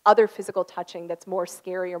 other physical touching that's more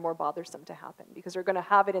scary or more bothersome to happen, because they're going to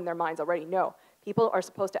have it in their minds already. No, people are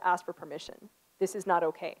supposed to ask for permission. This is not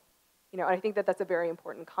okay. You know, and I think that that's a very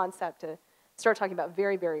important concept to start talking about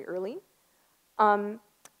very, very early.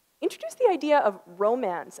 Introduce the idea of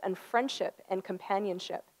romance and friendship and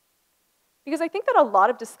companionship. Because I think that a lot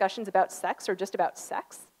of discussions about sex are just about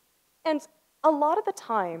sex. And a lot of the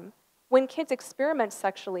time, when kids experiment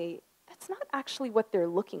sexually, that's not actually what they're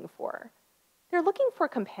looking for. They're looking for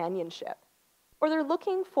companionship, or they're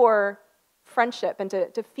looking for friendship and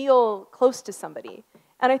to feel close to somebody.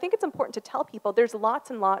 And I think it's important to tell people there's lots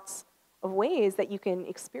and lots of ways that you can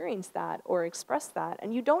experience that or express that,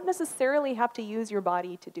 and you don't necessarily have to use your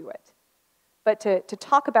body to do it. But to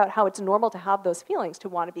talk about how it's normal to have those feelings, to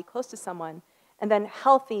want to be close to someone, and then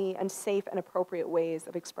healthy and safe and appropriate ways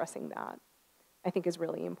of expressing that, I think is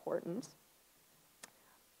really important.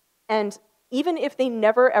 And even if they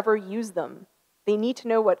never ever use them, they need to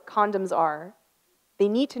know what condoms are. They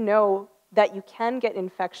need to know that you can get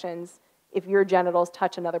infections if your genitals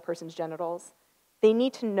touch another person's genitals. They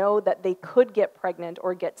need to know that they could get pregnant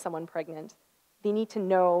or get someone pregnant. They need to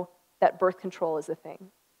know that birth control is a thing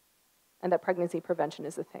and that pregnancy prevention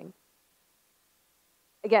is a thing.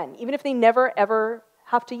 Again, even if they never ever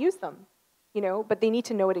have to use them, you know, but they need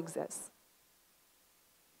to know it exists.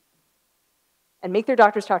 And make their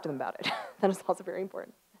doctors talk to them about it. That is also very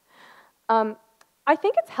important. I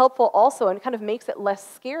think it's helpful also, and it kind of makes it less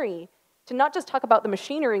scary, to not just talk about the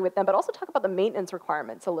machinery with them, but also talk about the maintenance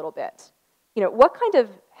requirements a little bit. You know, what kind of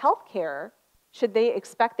health care should they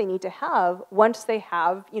expect they need to have once they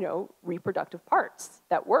have, you know, reproductive parts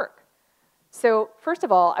that work? So first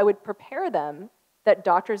of all, I would prepare them that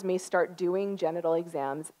doctors may start doing genital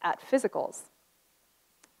exams at physicals,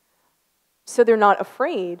 so they're not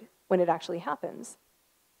afraid when it actually happens.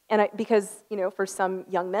 And because, you know, for some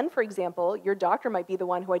young men, for example, your doctor might be the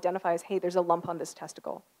one who identifies, hey, there's a lump on this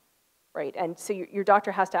testicle, right? And so your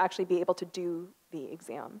doctor has to actually be able to do the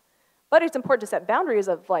exam. But it's important to set boundaries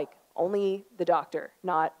of, like, only the doctor,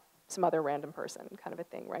 not some other random person, kind of a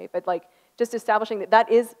thing, right? But, like, just establishing that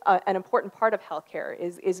that is an important part of healthcare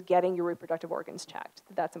is getting your reproductive organs checked.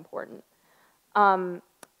 That's important.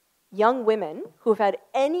 Young women who have had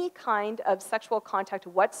any kind of sexual contact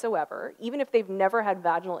whatsoever, even if they've never had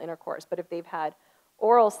vaginal intercourse, but if they've had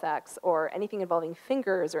oral sex or anything involving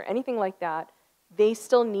fingers or anything like that, they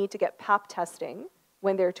still need to get pap testing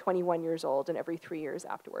when they're 21 years old and every 3 years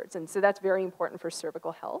afterwards. And so that's very important for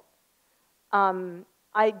cervical health.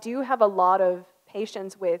 I do have a lot of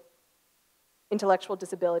patients with intellectual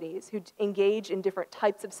disabilities who engage in different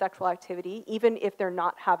types of sexual activity, even if they're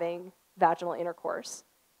not having vaginal intercourse.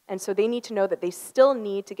 And so they need to know that they still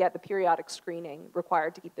need to get the periodic screening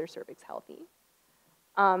required to keep their cervix healthy.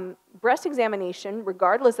 Breast examination,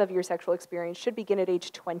 regardless of your sexual experience, should begin at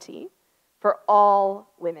age 20 for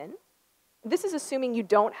all women. This is assuming you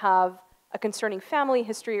don't have a concerning family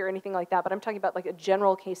history or anything like that, but I'm talking about like a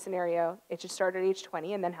general case scenario. It should start at age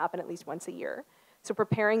 20 and then happen at least once a year. So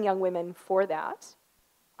preparing young women for that.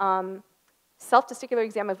 Self-testicular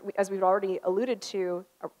exam, as we've already alluded to,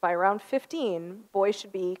 by around 15, boys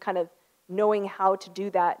should be kind of knowing how to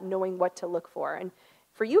do that, knowing what to look for. And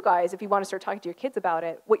for you guys, if you want to start talking to your kids about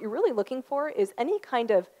it, what you're really looking for is any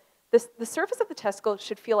kind of, the surface of the testicle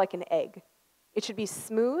should feel like an egg. It should be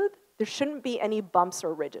smooth. There shouldn't be any bumps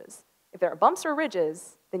or ridges. If there are bumps or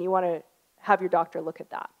ridges, then you want to have your doctor look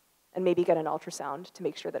at that and maybe get an ultrasound to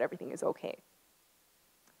make sure that everything is okay.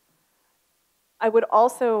 I would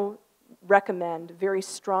also recommend very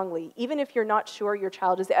strongly, even if you're not sure your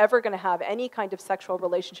child is ever going to have any kind of sexual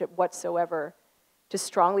relationship whatsoever, to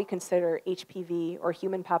strongly consider HPV or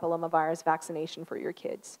human papillomavirus vaccination for your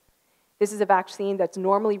kids. This is a vaccine that's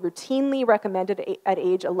normally routinely recommended at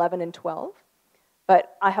age 11 and 12,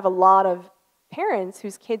 but I have a lot of parents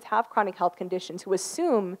whose kids have chronic health conditions who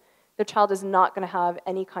assume their child is not going to have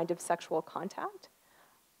any kind of sexual contact.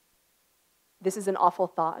 This is an awful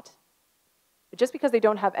thought. But just because they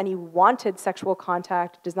don't have any wanted sexual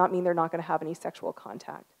contact does not mean they're not going to have any sexual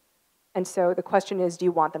contact. And so the question is, do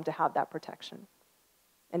you want them to have that protection?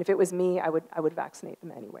 And if it was me, I would vaccinate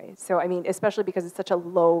them anyway. So, I mean, especially because it's such a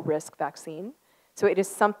low-risk vaccine. So it is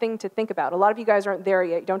something to think about. A lot of you guys aren't there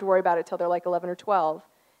yet. You don't have to worry about it till they're like 11 or 12.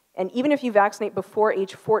 And even if you vaccinate before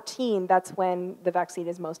age 14, that's when the vaccine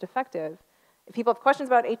is most effective. If people have questions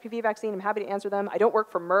about HPV vaccine, I'm happy to answer them. I don't work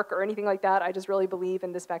for Merck or anything like that. I just really believe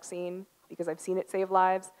in this vaccine because I've seen it save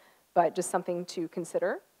lives, but just something to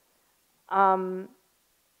consider. And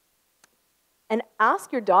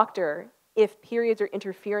ask your doctor if periods are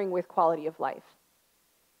interfering with quality of life.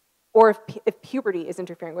 or if puberty is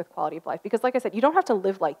interfering with quality of life. Because like I said, you don't have to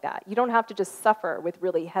live like that. You don't have to just suffer with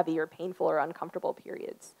really heavy or painful or uncomfortable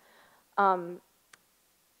periods.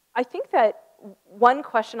 I think that one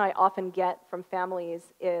question I often get from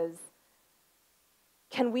families is,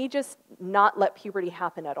 can we just not let puberty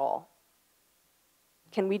happen at all?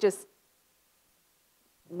 Can we just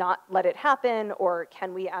not let it happen, or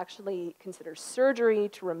can we actually consider surgery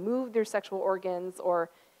to remove their sexual organs? Or,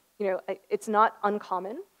 you know, it's not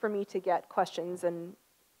uncommon for me to get questions and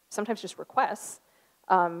sometimes just requests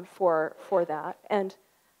for that. And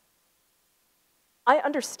I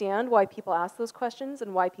understand why people ask those questions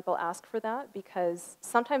and why people ask for that, because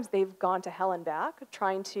sometimes they've gone to hell and back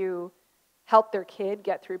trying to help their kid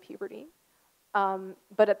get through puberty.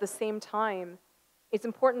 But at the same time, it's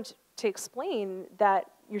important to explain that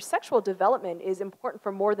your sexual development is important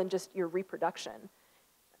for more than just your reproduction.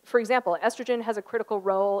 For example, estrogen has a critical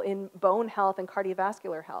role in bone health and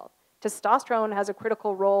cardiovascular health. Testosterone has a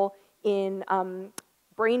critical role in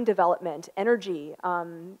brain development, energy,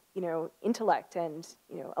 intellect, and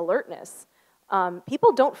alertness.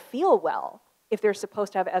 People don't feel well if they're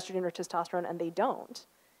supposed to have estrogen or testosterone, and they don't.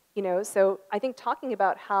 So I think talking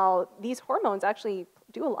about how these hormones actually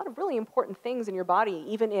do a lot of really important things in your body,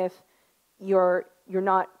 even if you're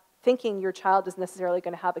not thinking your child is necessarily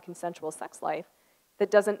going to have a consensual sex life,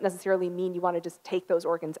 that doesn't necessarily mean you want to just take those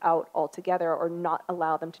organs out altogether or not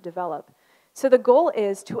allow them to develop. So the goal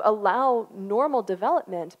is to allow normal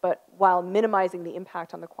development, but while minimizing the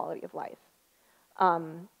impact on the quality of life.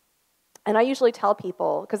 And I usually tell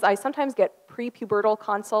people, because I sometimes get pre-pubertal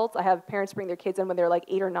consults. I have parents bring their kids in when they're like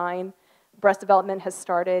 8 or 9. Breast development has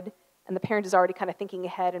started, and the parent is already kind of thinking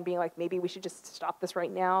ahead and being like, maybe we should just stop this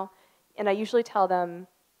right now. And I usually tell them,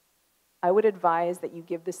 I would advise that you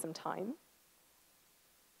give this some time.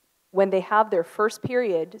 When they have their first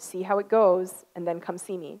period, see how it goes, and then come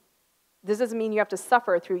see me. This doesn't mean you have to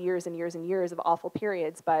suffer through years and years and years of awful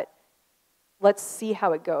periods, but let's see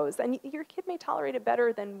how it goes. And your kid may tolerate it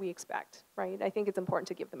better than we expect, right? I think it's important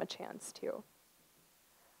to give them a chance, too.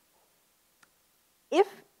 If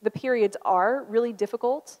the periods are really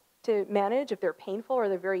difficult to manage, if they're painful or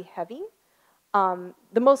they're very heavy,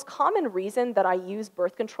 the most common reason that I use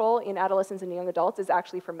birth control in adolescents and young adults is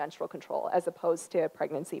actually for menstrual control as opposed to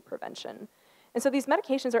pregnancy prevention. And so these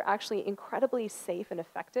medications are actually incredibly safe and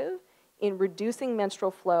effective in reducing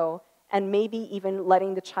menstrual flow and maybe even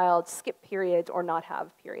letting the child skip periods or not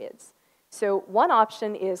have periods. So one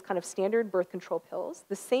option is kind of standard birth control pills.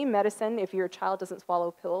 The same medicine, if your child doesn't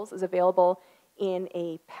swallow pills, is available in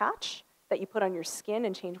a patch that you put on your skin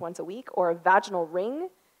and change once a week, or a vaginal ring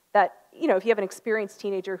that, if you have an experienced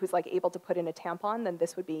teenager who's like able to put in a tampon, then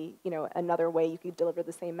this would be, another way you could deliver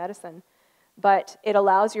the same medicine. But it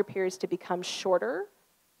allows your periods to become shorter,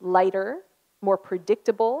 lighter, more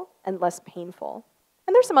predictable, and less painful.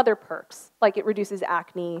 And there's some other perks, like it reduces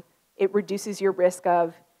acne, it reduces your risk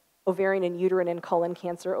of ovarian and uterine and colon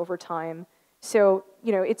cancer over time. So,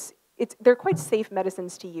 they're quite safe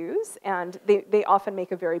medicines to use, and they often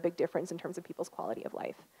make a very big difference in terms of people's quality of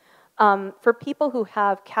life. For people who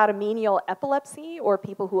have catamenial epilepsy or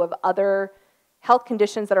people who have other health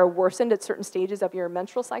conditions that are worsened at certain stages of your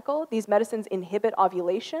menstrual cycle, these medicines inhibit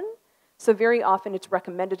ovulation. So very often it's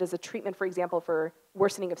recommended as a treatment, for example, for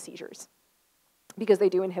worsening of seizures, because they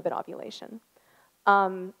do inhibit ovulation.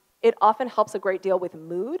 It often helps a great deal with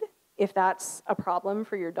mood, if that's a problem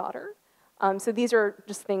for your daughter. So these are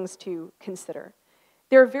just things to consider.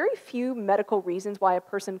 There are very few medical reasons why a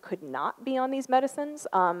person could not be on these medicines.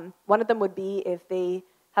 One of them would be if they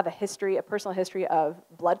have a personal history of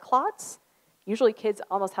blood clots. Usually kids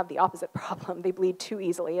almost have the opposite problem. They bleed too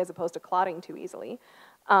easily as opposed to clotting too easily.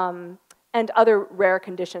 And other rare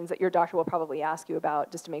conditions that your doctor will probably ask you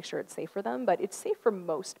about just to make sure it's safe for them, but it's safe for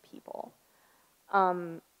most people.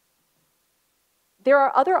 There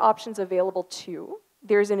are other options available too.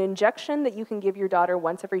 There's an injection that you can give your daughter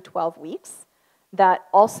once every 12 weeks that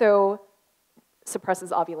also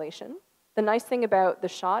suppresses ovulation. The nice thing about the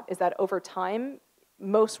shot is that over time,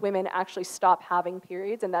 most women actually stop having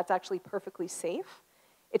periods, and that's actually perfectly safe.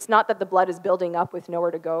 It's not that the blood is building up with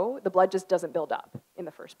nowhere to go. The blood just doesn't build up in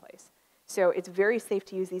the first place. So it's very safe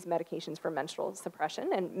to use these medications for menstrual suppression.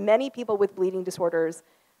 And many people with bleeding disorders,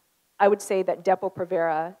 I would say that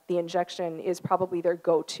Depo-Provera, the injection, is probably their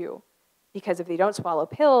go-to. Because if they don't swallow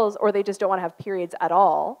pills or they just don't want to have periods at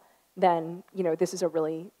all, then this is a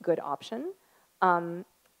really good option.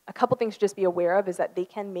 A couple things to just be aware of is that they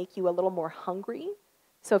can make you a little more hungry.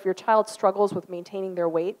 So if your child struggles with maintaining their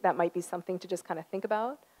weight, that might be something to just kind of think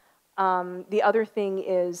about. The other thing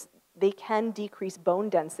is they can decrease bone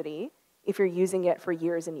density if you're using it for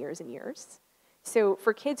years and years and years. So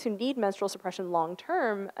for kids who need menstrual suppression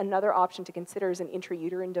long-term, another option to consider is an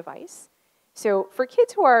intrauterine device. So for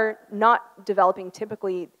kids who are not developing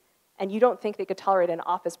typically, and you don't think they could tolerate an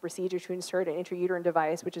office procedure to insert an intrauterine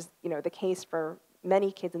device, which is the case for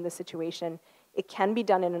many kids in this situation, it can be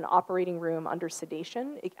done in an operating room under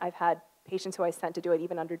sedation. I've had patients who I sent to do it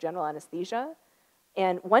even under general anesthesia.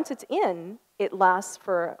 And once it's in, it lasts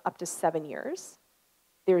for up to 7 years.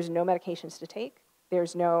 There's no medications to take.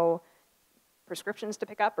 There's no prescriptions to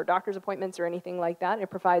pick up or doctor's appointments or anything like that. It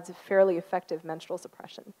provides a fairly effective menstrual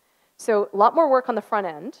suppression. So a lot more work on the front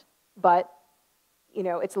end, but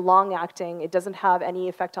it's long-acting. It doesn't have any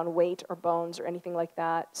effect on weight or bones or anything like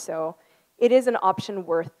that. So it is an option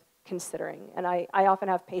worth considering. And I often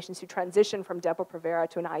have patients who transition from Depo-Provera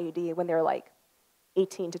to an IUD when they're like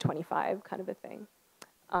 18 to 25, kind of a thing.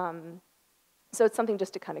 So it's something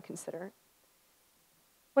just to kind of consider.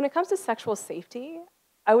 When it comes to sexual safety,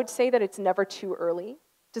 I would say that it's never too early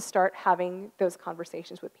to start having those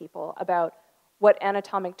conversations with people about what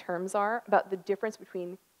anatomic terms are, about the difference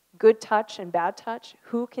between good touch and bad touch,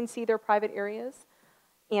 who can see their private areas,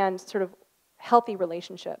 and sort of healthy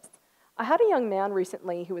relationships. I had a young man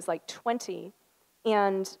recently who was like 20,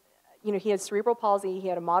 and he had cerebral palsy, he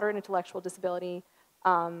had a moderate intellectual disability,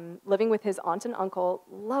 living with his aunt and uncle,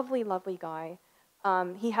 lovely, lovely guy.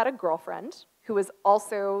 He had a girlfriend who was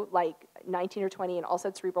also like 19 or 20 and also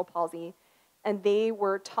had cerebral palsy, and they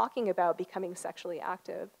were talking about becoming sexually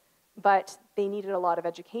active, but they needed a lot of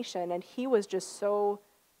education, and he was just so,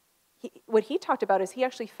 what he talked about is he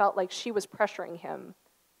actually felt like she was pressuring him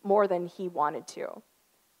more than he wanted to.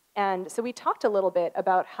 And so we talked a little bit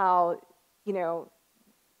about how,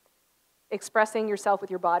 expressing yourself with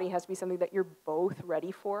your body has to be something that you're both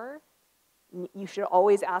ready for. You should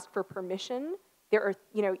always ask for permission.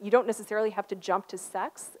 You don't necessarily have to jump to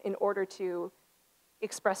sex in order to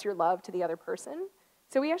express your love to the other person.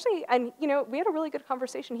 So we actually, we had a really good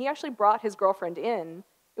conversation. He actually brought his girlfriend in.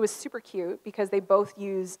 It was super cute because they both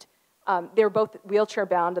used, they were both wheelchair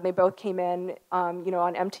bound, and they both came in,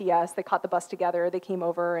 on MTS. They caught the bus together. They came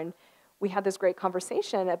over, and we had this great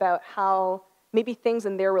conversation about how maybe things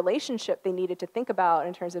in their relationship they needed to think about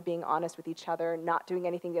in terms of being honest with each other, not doing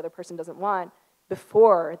anything the other person doesn't want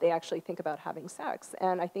before they actually think about having sex.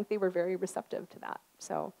 And I think they were very receptive to that.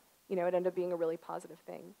 So, it ended up being a really positive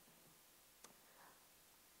thing.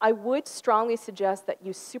 I would strongly suggest that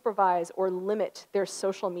you supervise or limit their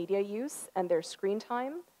social media use and their screen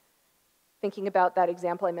time. Thinking about that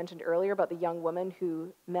example I mentioned earlier about the young woman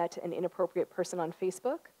who met an inappropriate person on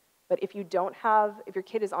Facebook. But if your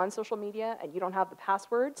kid is on social media and you don't have the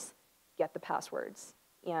passwords, get the passwords.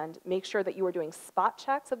 And make sure that you are doing spot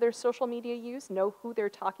checks of their social media use, know who they're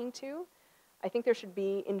talking to. I think there should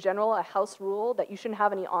be, in general, a house rule that you shouldn't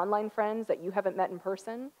have any online friends that you haven't met in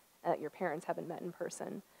person and that your parents haven't met in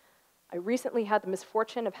person. I recently had the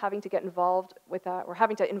misfortune of having to get involved with, or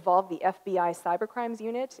having to involve the FBI cybercrimes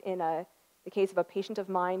unit in the case of a patient of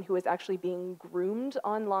mine who was actually being groomed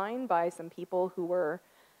online by some people who were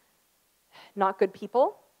not good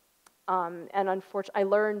people. And unfortunately, I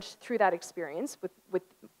learned through that experience with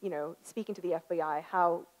speaking to the FBI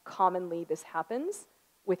how commonly this happens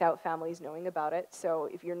without families knowing about it. So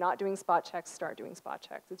if you're not doing spot checks, start doing spot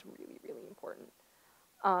checks. It's really, really important.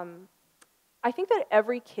 I think that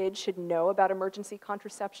every kid should know about emergency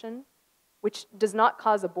contraception, which does not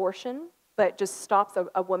cause abortion, but just stops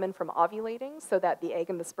a woman from ovulating so that the egg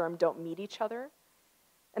and the sperm don't meet each other.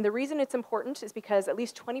 And the reason it's important is because at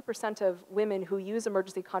least 20% of women who use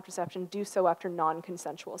emergency contraception do so after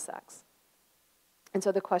non-consensual sex. And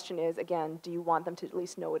so the question is, again, do you want them to at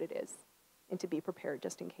least know what it is and to be prepared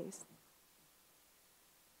just in case?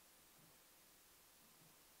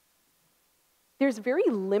 There's very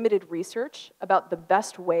limited research about the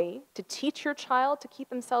best way to teach your child to keep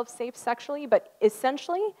themselves safe sexually, but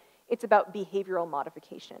essentially, it's about behavioral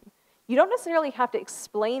modification. You don't necessarily have to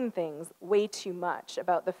explain things way too much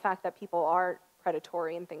about the fact that people are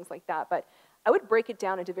predatory and things like that, but I would break it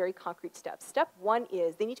down into very concrete steps. Step one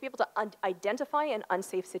is they need to be able to identify an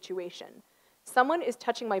unsafe situation. Someone is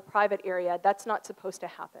touching my private area, that's not supposed to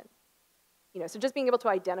happen. So just being able to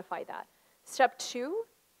identify that. Step two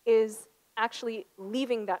is actually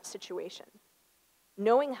leaving that situation,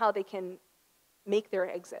 knowing how they can make their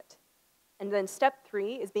exit. And then step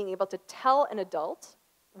three is being able to tell an adult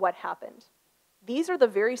what happened. These are the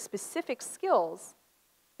very specific skills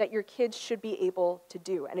that your kids should be able to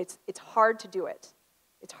do, and it's hard to do it.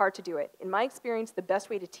 It's hard to do it. In my experience, the best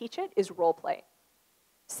way to teach it is role play.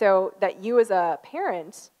 So that you as a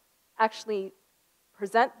parent actually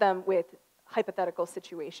present them with hypothetical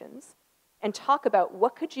situations and talk about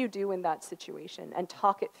what could you do in that situation and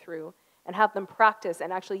talk it through and have them practice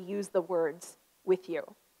and actually use the words with you.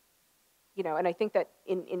 You know, and I think that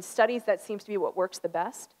in studies, that seems to be what works the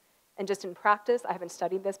best. And just in practice, I haven't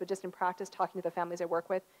studied this, but just in practice, talking to the families I work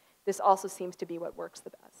with, this also seems to be what works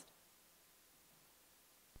the best.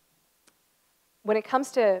 When it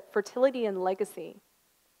comes to fertility and legacy,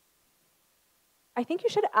 I think you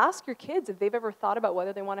should ask your kids if they've ever thought about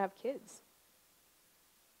whether they want to have kids.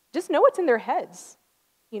 Just know what's in their heads.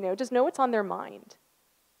 You know, just know what's on their mind.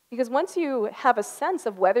 Because once you have a sense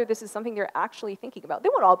of whether this is something they're actually thinking about, they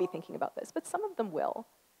won't all be thinking about this, but some of them will,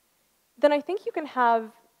 then I think you can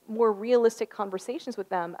have more realistic conversations with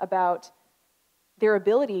them about their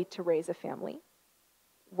ability to raise a family,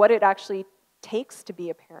 what it actually takes to be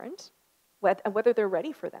a parent, and whether they're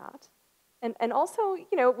ready for that. And also,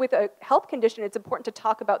 you know, with a health condition, it's important to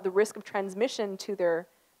talk about the risk of transmission to their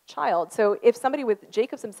child. So if somebody with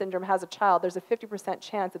Jacobsen syndrome has a child, there's a 50%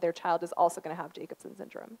 chance that their child is also going to have Jacobsen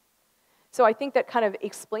syndrome. So I think that kind of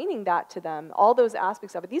explaining that to them, all those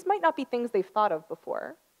aspects of it, these might not be things they've thought of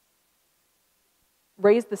before.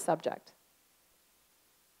 Raise the subject.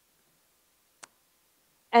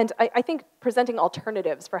 And I think presenting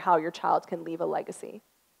alternatives for how your child can leave a legacy.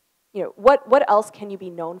 You know, what else can you be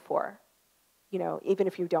known for? You know, even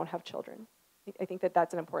if you don't have children. I think that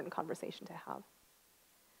that's an important conversation to have.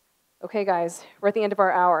 Okay, guys, we're at the end of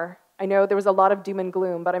our hour. I know there was a lot of doom and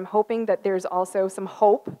gloom, but I'm hoping that there's also some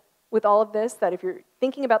hope with all of this, that if you're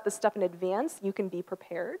thinking about this stuff in advance, you can be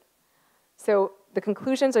prepared. So the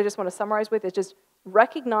conclusions I just want to summarize with is just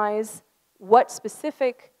recognize what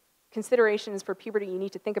specific considerations for puberty you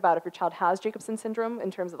need to think about if your child has Jacobsen syndrome in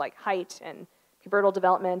terms of like height and pubertal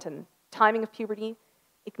development and timing of puberty.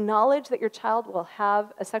 Acknowledge that your child will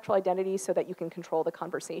have a sexual identity so that you can control the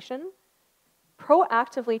conversation.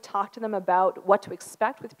 Proactively talk to them about what to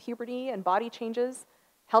expect with puberty and body changes,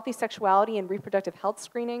 healthy sexuality and reproductive health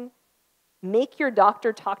screening. Make your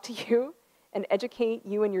doctor talk to you and educate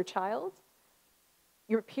you and your child.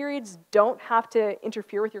 Your periods don't have to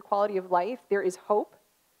interfere with your quality of life. There is hope.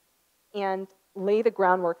 And lay the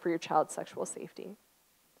groundwork for your child's sexual safety.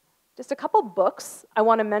 Just a couple books I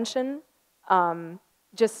want to mention,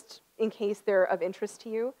 just in case they're of interest to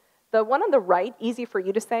you. The one on the right, easy for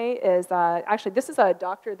you to say, is actually this is a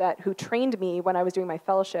doctor who trained me when I was doing my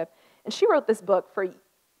fellowship, and she wrote this book for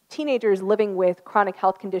teenagers living with chronic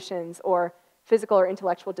health conditions or physical or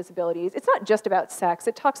intellectual disabilities. It's not just about sex.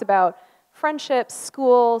 It talks about friendships,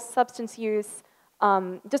 school, substance use,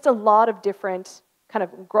 just a lot of different kind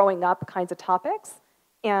of growing up kinds of topics.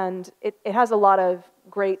 And it has a lot of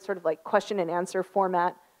great sort of like question and answer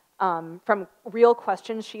format from real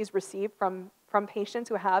questions she's received from patients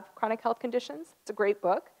who have chronic health conditions. It's a great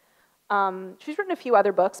book. She's written a few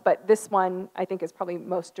other books, but this one I think is probably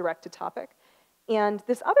most direct to topic. And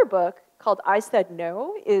this other book called I Said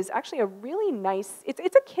No is actually a really nice, it's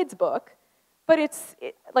a kid's book, but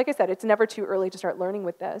like I said, it's never too early to start learning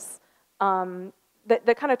with this.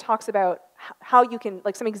 That kind of talks about how you can,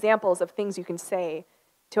 like some examples of things you can say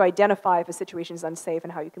to identify if a situation is unsafe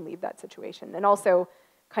and how you can leave that situation. And also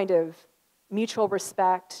kind of mutual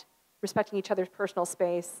respect, respecting each other's personal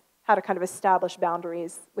space, how to kind of establish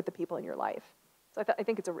boundaries with the people in your life. So I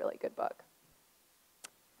think it's a really good book.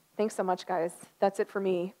 Thanks so much, guys. That's it for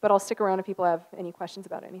me, but I'll stick around if people have any questions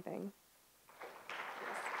about anything.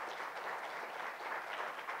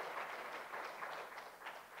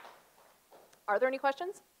 Are there any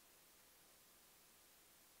questions?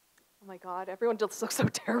 Oh my God, everyone just looks so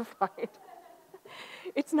terrified.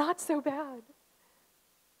 It's not so bad.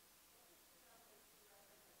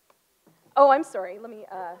 Oh, I'm sorry. Let me,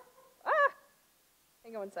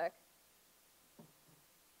 hang on one sec.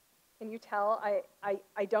 Can you tell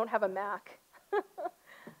I don't have a Mac?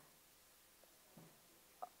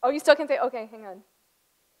 Oh, you still can say, okay, hang on.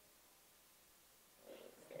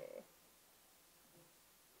 Okay.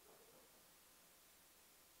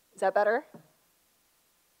 Is that better?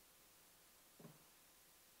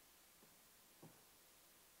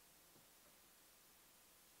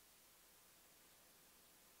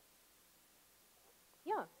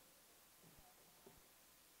 Yeah.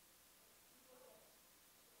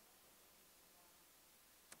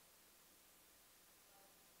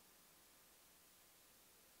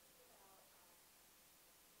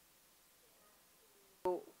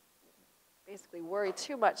 Basically worry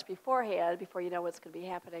too much beforehand, before you know what's going to be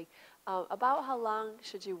happening. About how long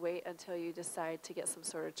should you wait until you decide to get some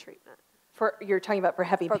sort of treatment? You're talking about for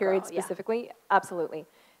heavy periods girl, yeah. specifically? Absolutely.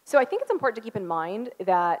 So I think it's important to keep in mind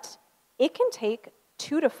that it can take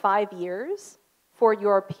 2 to 5 years for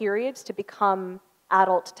your periods to become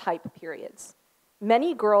adult-type periods.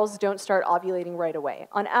 Many girls don't start ovulating right away.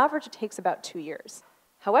 On average, it takes about 2 years.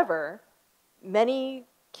 However, many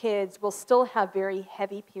kids will still have very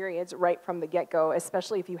heavy periods right from the get-go,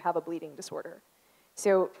 especially if you have a bleeding disorder.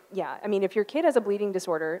 So yeah, I mean, if your kid has a bleeding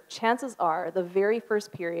disorder, chances are the very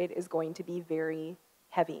first period is going to be very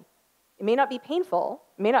heavy. It may not be painful,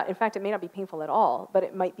 in fact, it may not be painful at all, but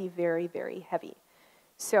it might be very, very heavy.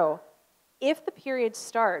 So if the period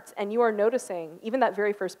starts and you are noticing, even that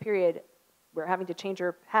very first period, we're having to change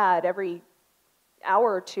her pad every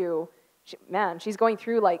hour or two, man, she's going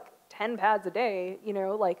through like 10 pads a day, you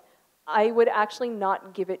know, like I would actually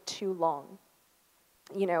not give it too long.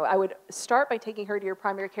 You know, I would start by taking her to your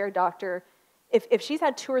primary care doctor. If she's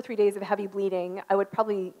had 2 or 3 days of heavy bleeding, I would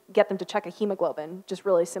probably get them to check a hemoglobin, just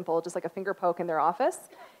really simple, just like a finger poke in their office.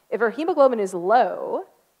 If her hemoglobin is low,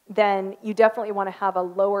 then you definitely want to have a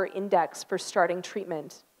lower index for starting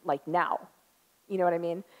treatment like now. You know what I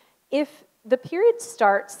mean? If the period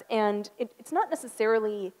starts and it's not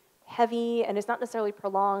necessarily heavy and it's not necessarily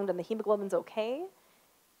prolonged and the hemoglobin's okay,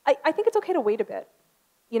 I think it's okay to wait a bit.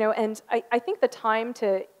 You know, and I think the time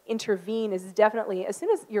to intervene is definitely as soon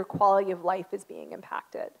as your quality of life is being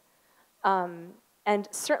impacted. And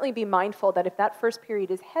certainly be mindful that if that first period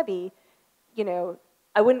is heavy, you know,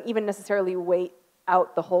 I wouldn't even necessarily wait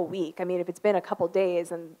out the whole week. I mean, if it's been a couple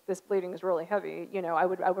days and this bleeding is really heavy, you know, I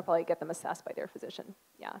would probably get them assessed by their physician.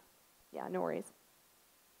 Yeah, no worries.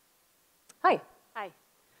 Hi. Hi.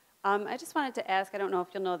 I just wanted to ask, I don't know if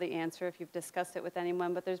you'll know the answer if you've discussed it with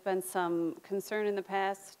anyone, but there's been some concern in the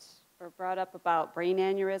past or brought up about brain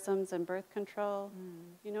aneurysms and birth control.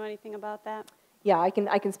 Do you know anything about that? Yeah, I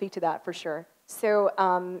can speak to that for sure. So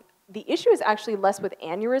the issue is actually less with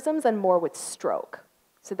aneurysms and more with stroke.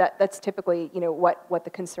 So that's typically, you know, what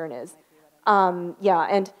the concern is. Yeah,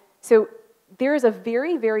 and so there is a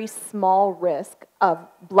very, very small risk of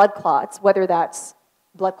blood clots, whether that's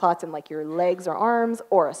blood clots in like your legs or arms,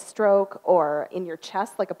 or a stroke, or in your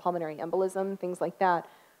chest, like a pulmonary embolism, things like that,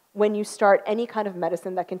 when you start any kind of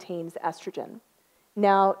medicine that contains estrogen.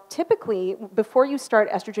 Now, typically, before you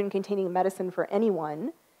start estrogen-containing medicine for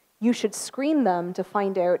anyone, you should screen them to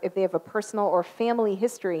find out if they have a personal or family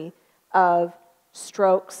history of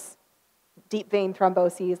strokes, deep vein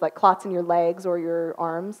thromboses, like clots in your legs or your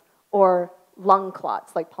arms, or lung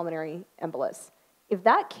clots, like pulmonary embolus. If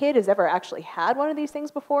that kid has ever actually had one of these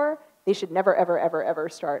things before, they should never, ever, ever, ever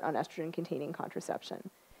start on estrogen-containing contraception.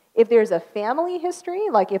 If there's a family history,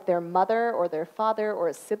 like if their mother or their father or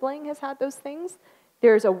a sibling has had those things,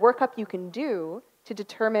 there's a workup you can do to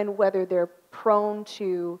determine whether they're prone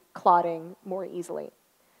to clotting more easily.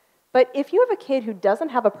 But if you have a kid who doesn't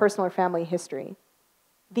have a personal or family history,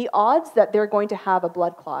 the odds that they're going to have a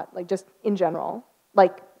blood clot, like just in general,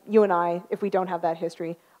 like you and I, if we don't have that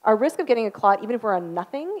history, our risk of getting a clot, even if we're on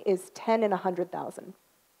nothing, is 10 in 100,000.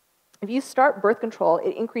 If you start birth control,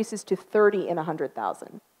 it increases to 30 in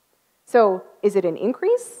 100,000. So is it an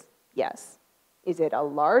increase? Yes. Is it a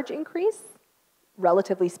large increase?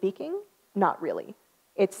 Relatively speaking, not really.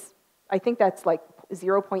 I think that's like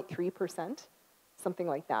 0.3%, something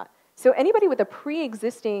like that. So anybody with a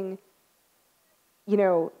pre-existing, you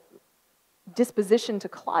know, disposition to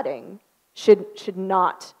clotting should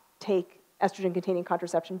not take estrogen-containing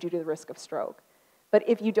contraception due to the risk of stroke. But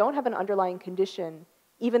if you don't have an underlying condition,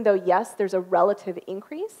 even though, yes, there's a relative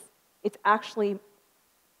increase, it's actually,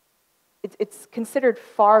 it's considered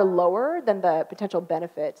far lower than the potential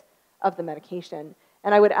benefit of the medication.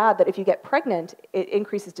 And I would add that if you get pregnant, it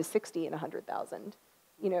increases to 60 in 100,000.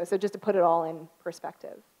 You know, so just to put it all in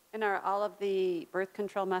perspective. And are all of the birth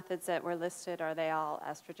control methods that were listed, are they all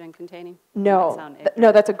estrogen-containing? No,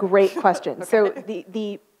 no, that's a great question. Okay. So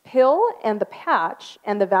the pill and the patch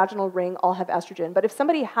and the vaginal ring all have estrogen. But if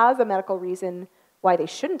somebody has a medical reason why they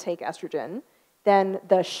shouldn't take estrogen, then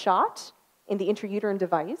the shot in the intrauterine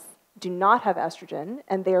device do not have estrogen,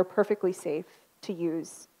 and they are perfectly safe to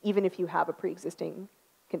use, even if you have a pre-existing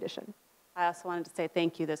condition. I also wanted to say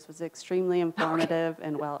thank you. This was extremely informative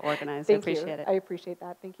and well organized. Thank I appreciate you. it. I appreciate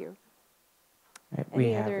that. Thank you. All right, we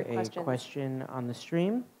Any have other a questions? question on the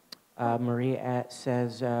stream. Marie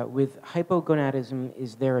says, with hypogonadism,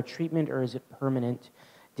 is there a treatment or is it permanent?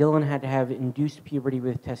 Dylan had to have induced puberty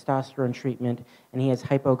with testosterone treatment, and he has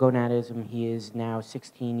hypogonadism. He is now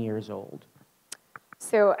 16 years old.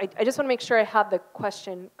 So I just want to make sure I have the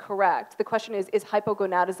question correct. The question is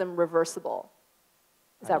hypogonadism reversible?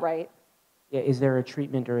 Is that right? Yeah, is there a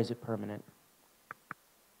treatment or is it permanent?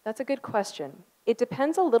 That's a good question. It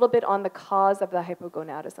depends a little bit on the cause of the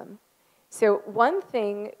hypogonadism. So one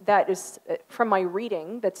thing that is, from my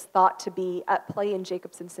reading, that's thought to be at play in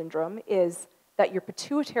Jacobsen syndrome is that your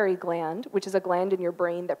pituitary gland, which is a gland in your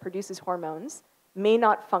brain that produces hormones, may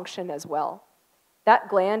not function as well. That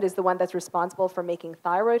gland is the one that's responsible for making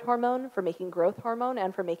thyroid hormone, for making growth hormone,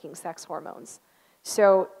 and for making sex hormones.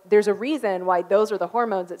 So there's a reason why those are the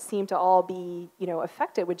hormones that seem to all be,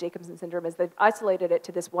 affected with Jacobsen syndrome, is they've isolated it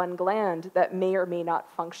to this one gland that may or may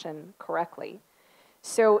not function correctly.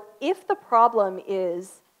 So if the problem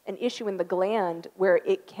is an issue in the gland where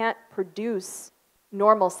it can't produce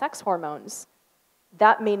normal sex hormones,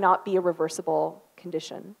 that may not be a reversible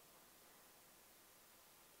condition.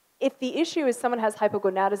 If the issue is someone has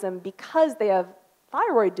hypogonadism because they have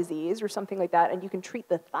thyroid disease or something like that, and you can treat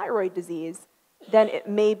the thyroid disease, then it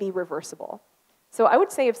may be reversible. So I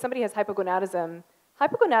would say if somebody has hypogonadism,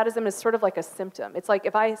 hypogonadism is sort of like a symptom. It's like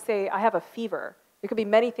if I say I have a fever, there could be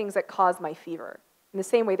many things that cause my fever. In the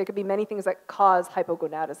same way, there could be many things that cause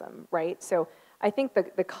hypogonadism, right? So I think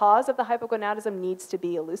the cause of the hypogonadism needs to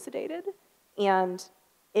be elucidated, and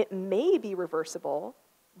it may be reversible,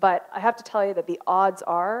 but I have to tell you that the odds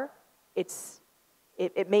are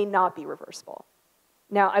it may not be reversible.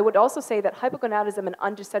 Now, I would also say that hypogonadism and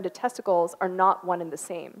undescended testicles are not one and the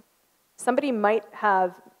same. Somebody might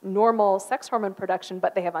have normal sex hormone production,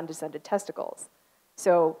 but they have undescended testicles.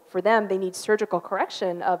 So for them, they need surgical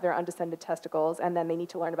correction of their undescended testicles, and then they need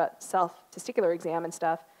to learn about self-testicular exam and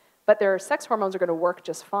stuff. But their sex hormones are going to work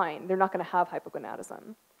just fine. They're not going to have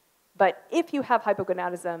hypogonadism. But if you have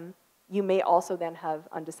hypogonadism, you may also then have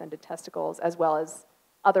undescended testicles as well as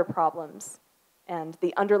other problems. And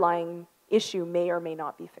the underlying issue may or may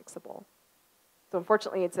not be fixable. So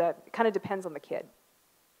unfortunately, it kind of depends on the kid.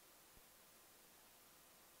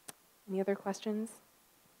 Any other questions?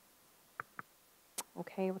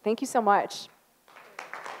 Okay, well, thank you so much.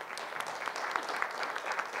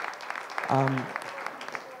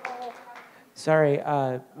 Sorry,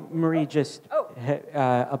 Marie just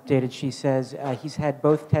updated. She says he's had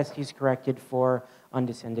both testes corrected for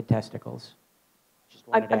undescended testicles.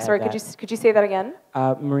 I'm sorry, could you say that again?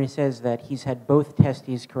 Marie says that he's had both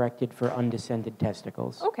testes corrected for undescended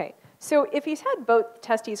testicles. Okay, so if he's had both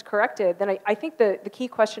testes corrected, then I think the key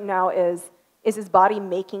question now is his body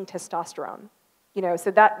making testosterone?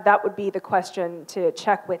 So that would be the question to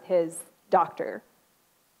check with his doctor.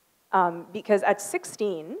 Because at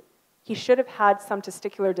 16, he should have had some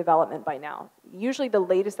testicular development by now. Usually the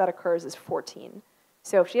latest that occurs is 14.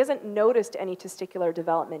 So if she hasn't noticed any testicular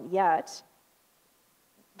development yet,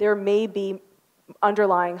 there may be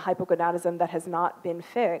underlying hypogonadism that has not been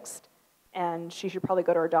fixed, and she should probably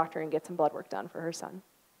go to her doctor and get some blood work done for her son.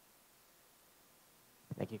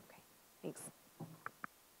 Thank you. Okay, thanks.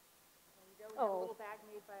 A little bag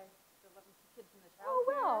made by the kids in the child Oh,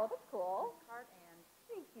 care. wow, that's cool. Card and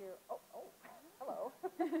Thank you. Oh, hello.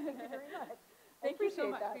 Thank you very much. Thank you so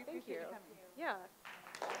much. That. We appreciate you coming. Yeah.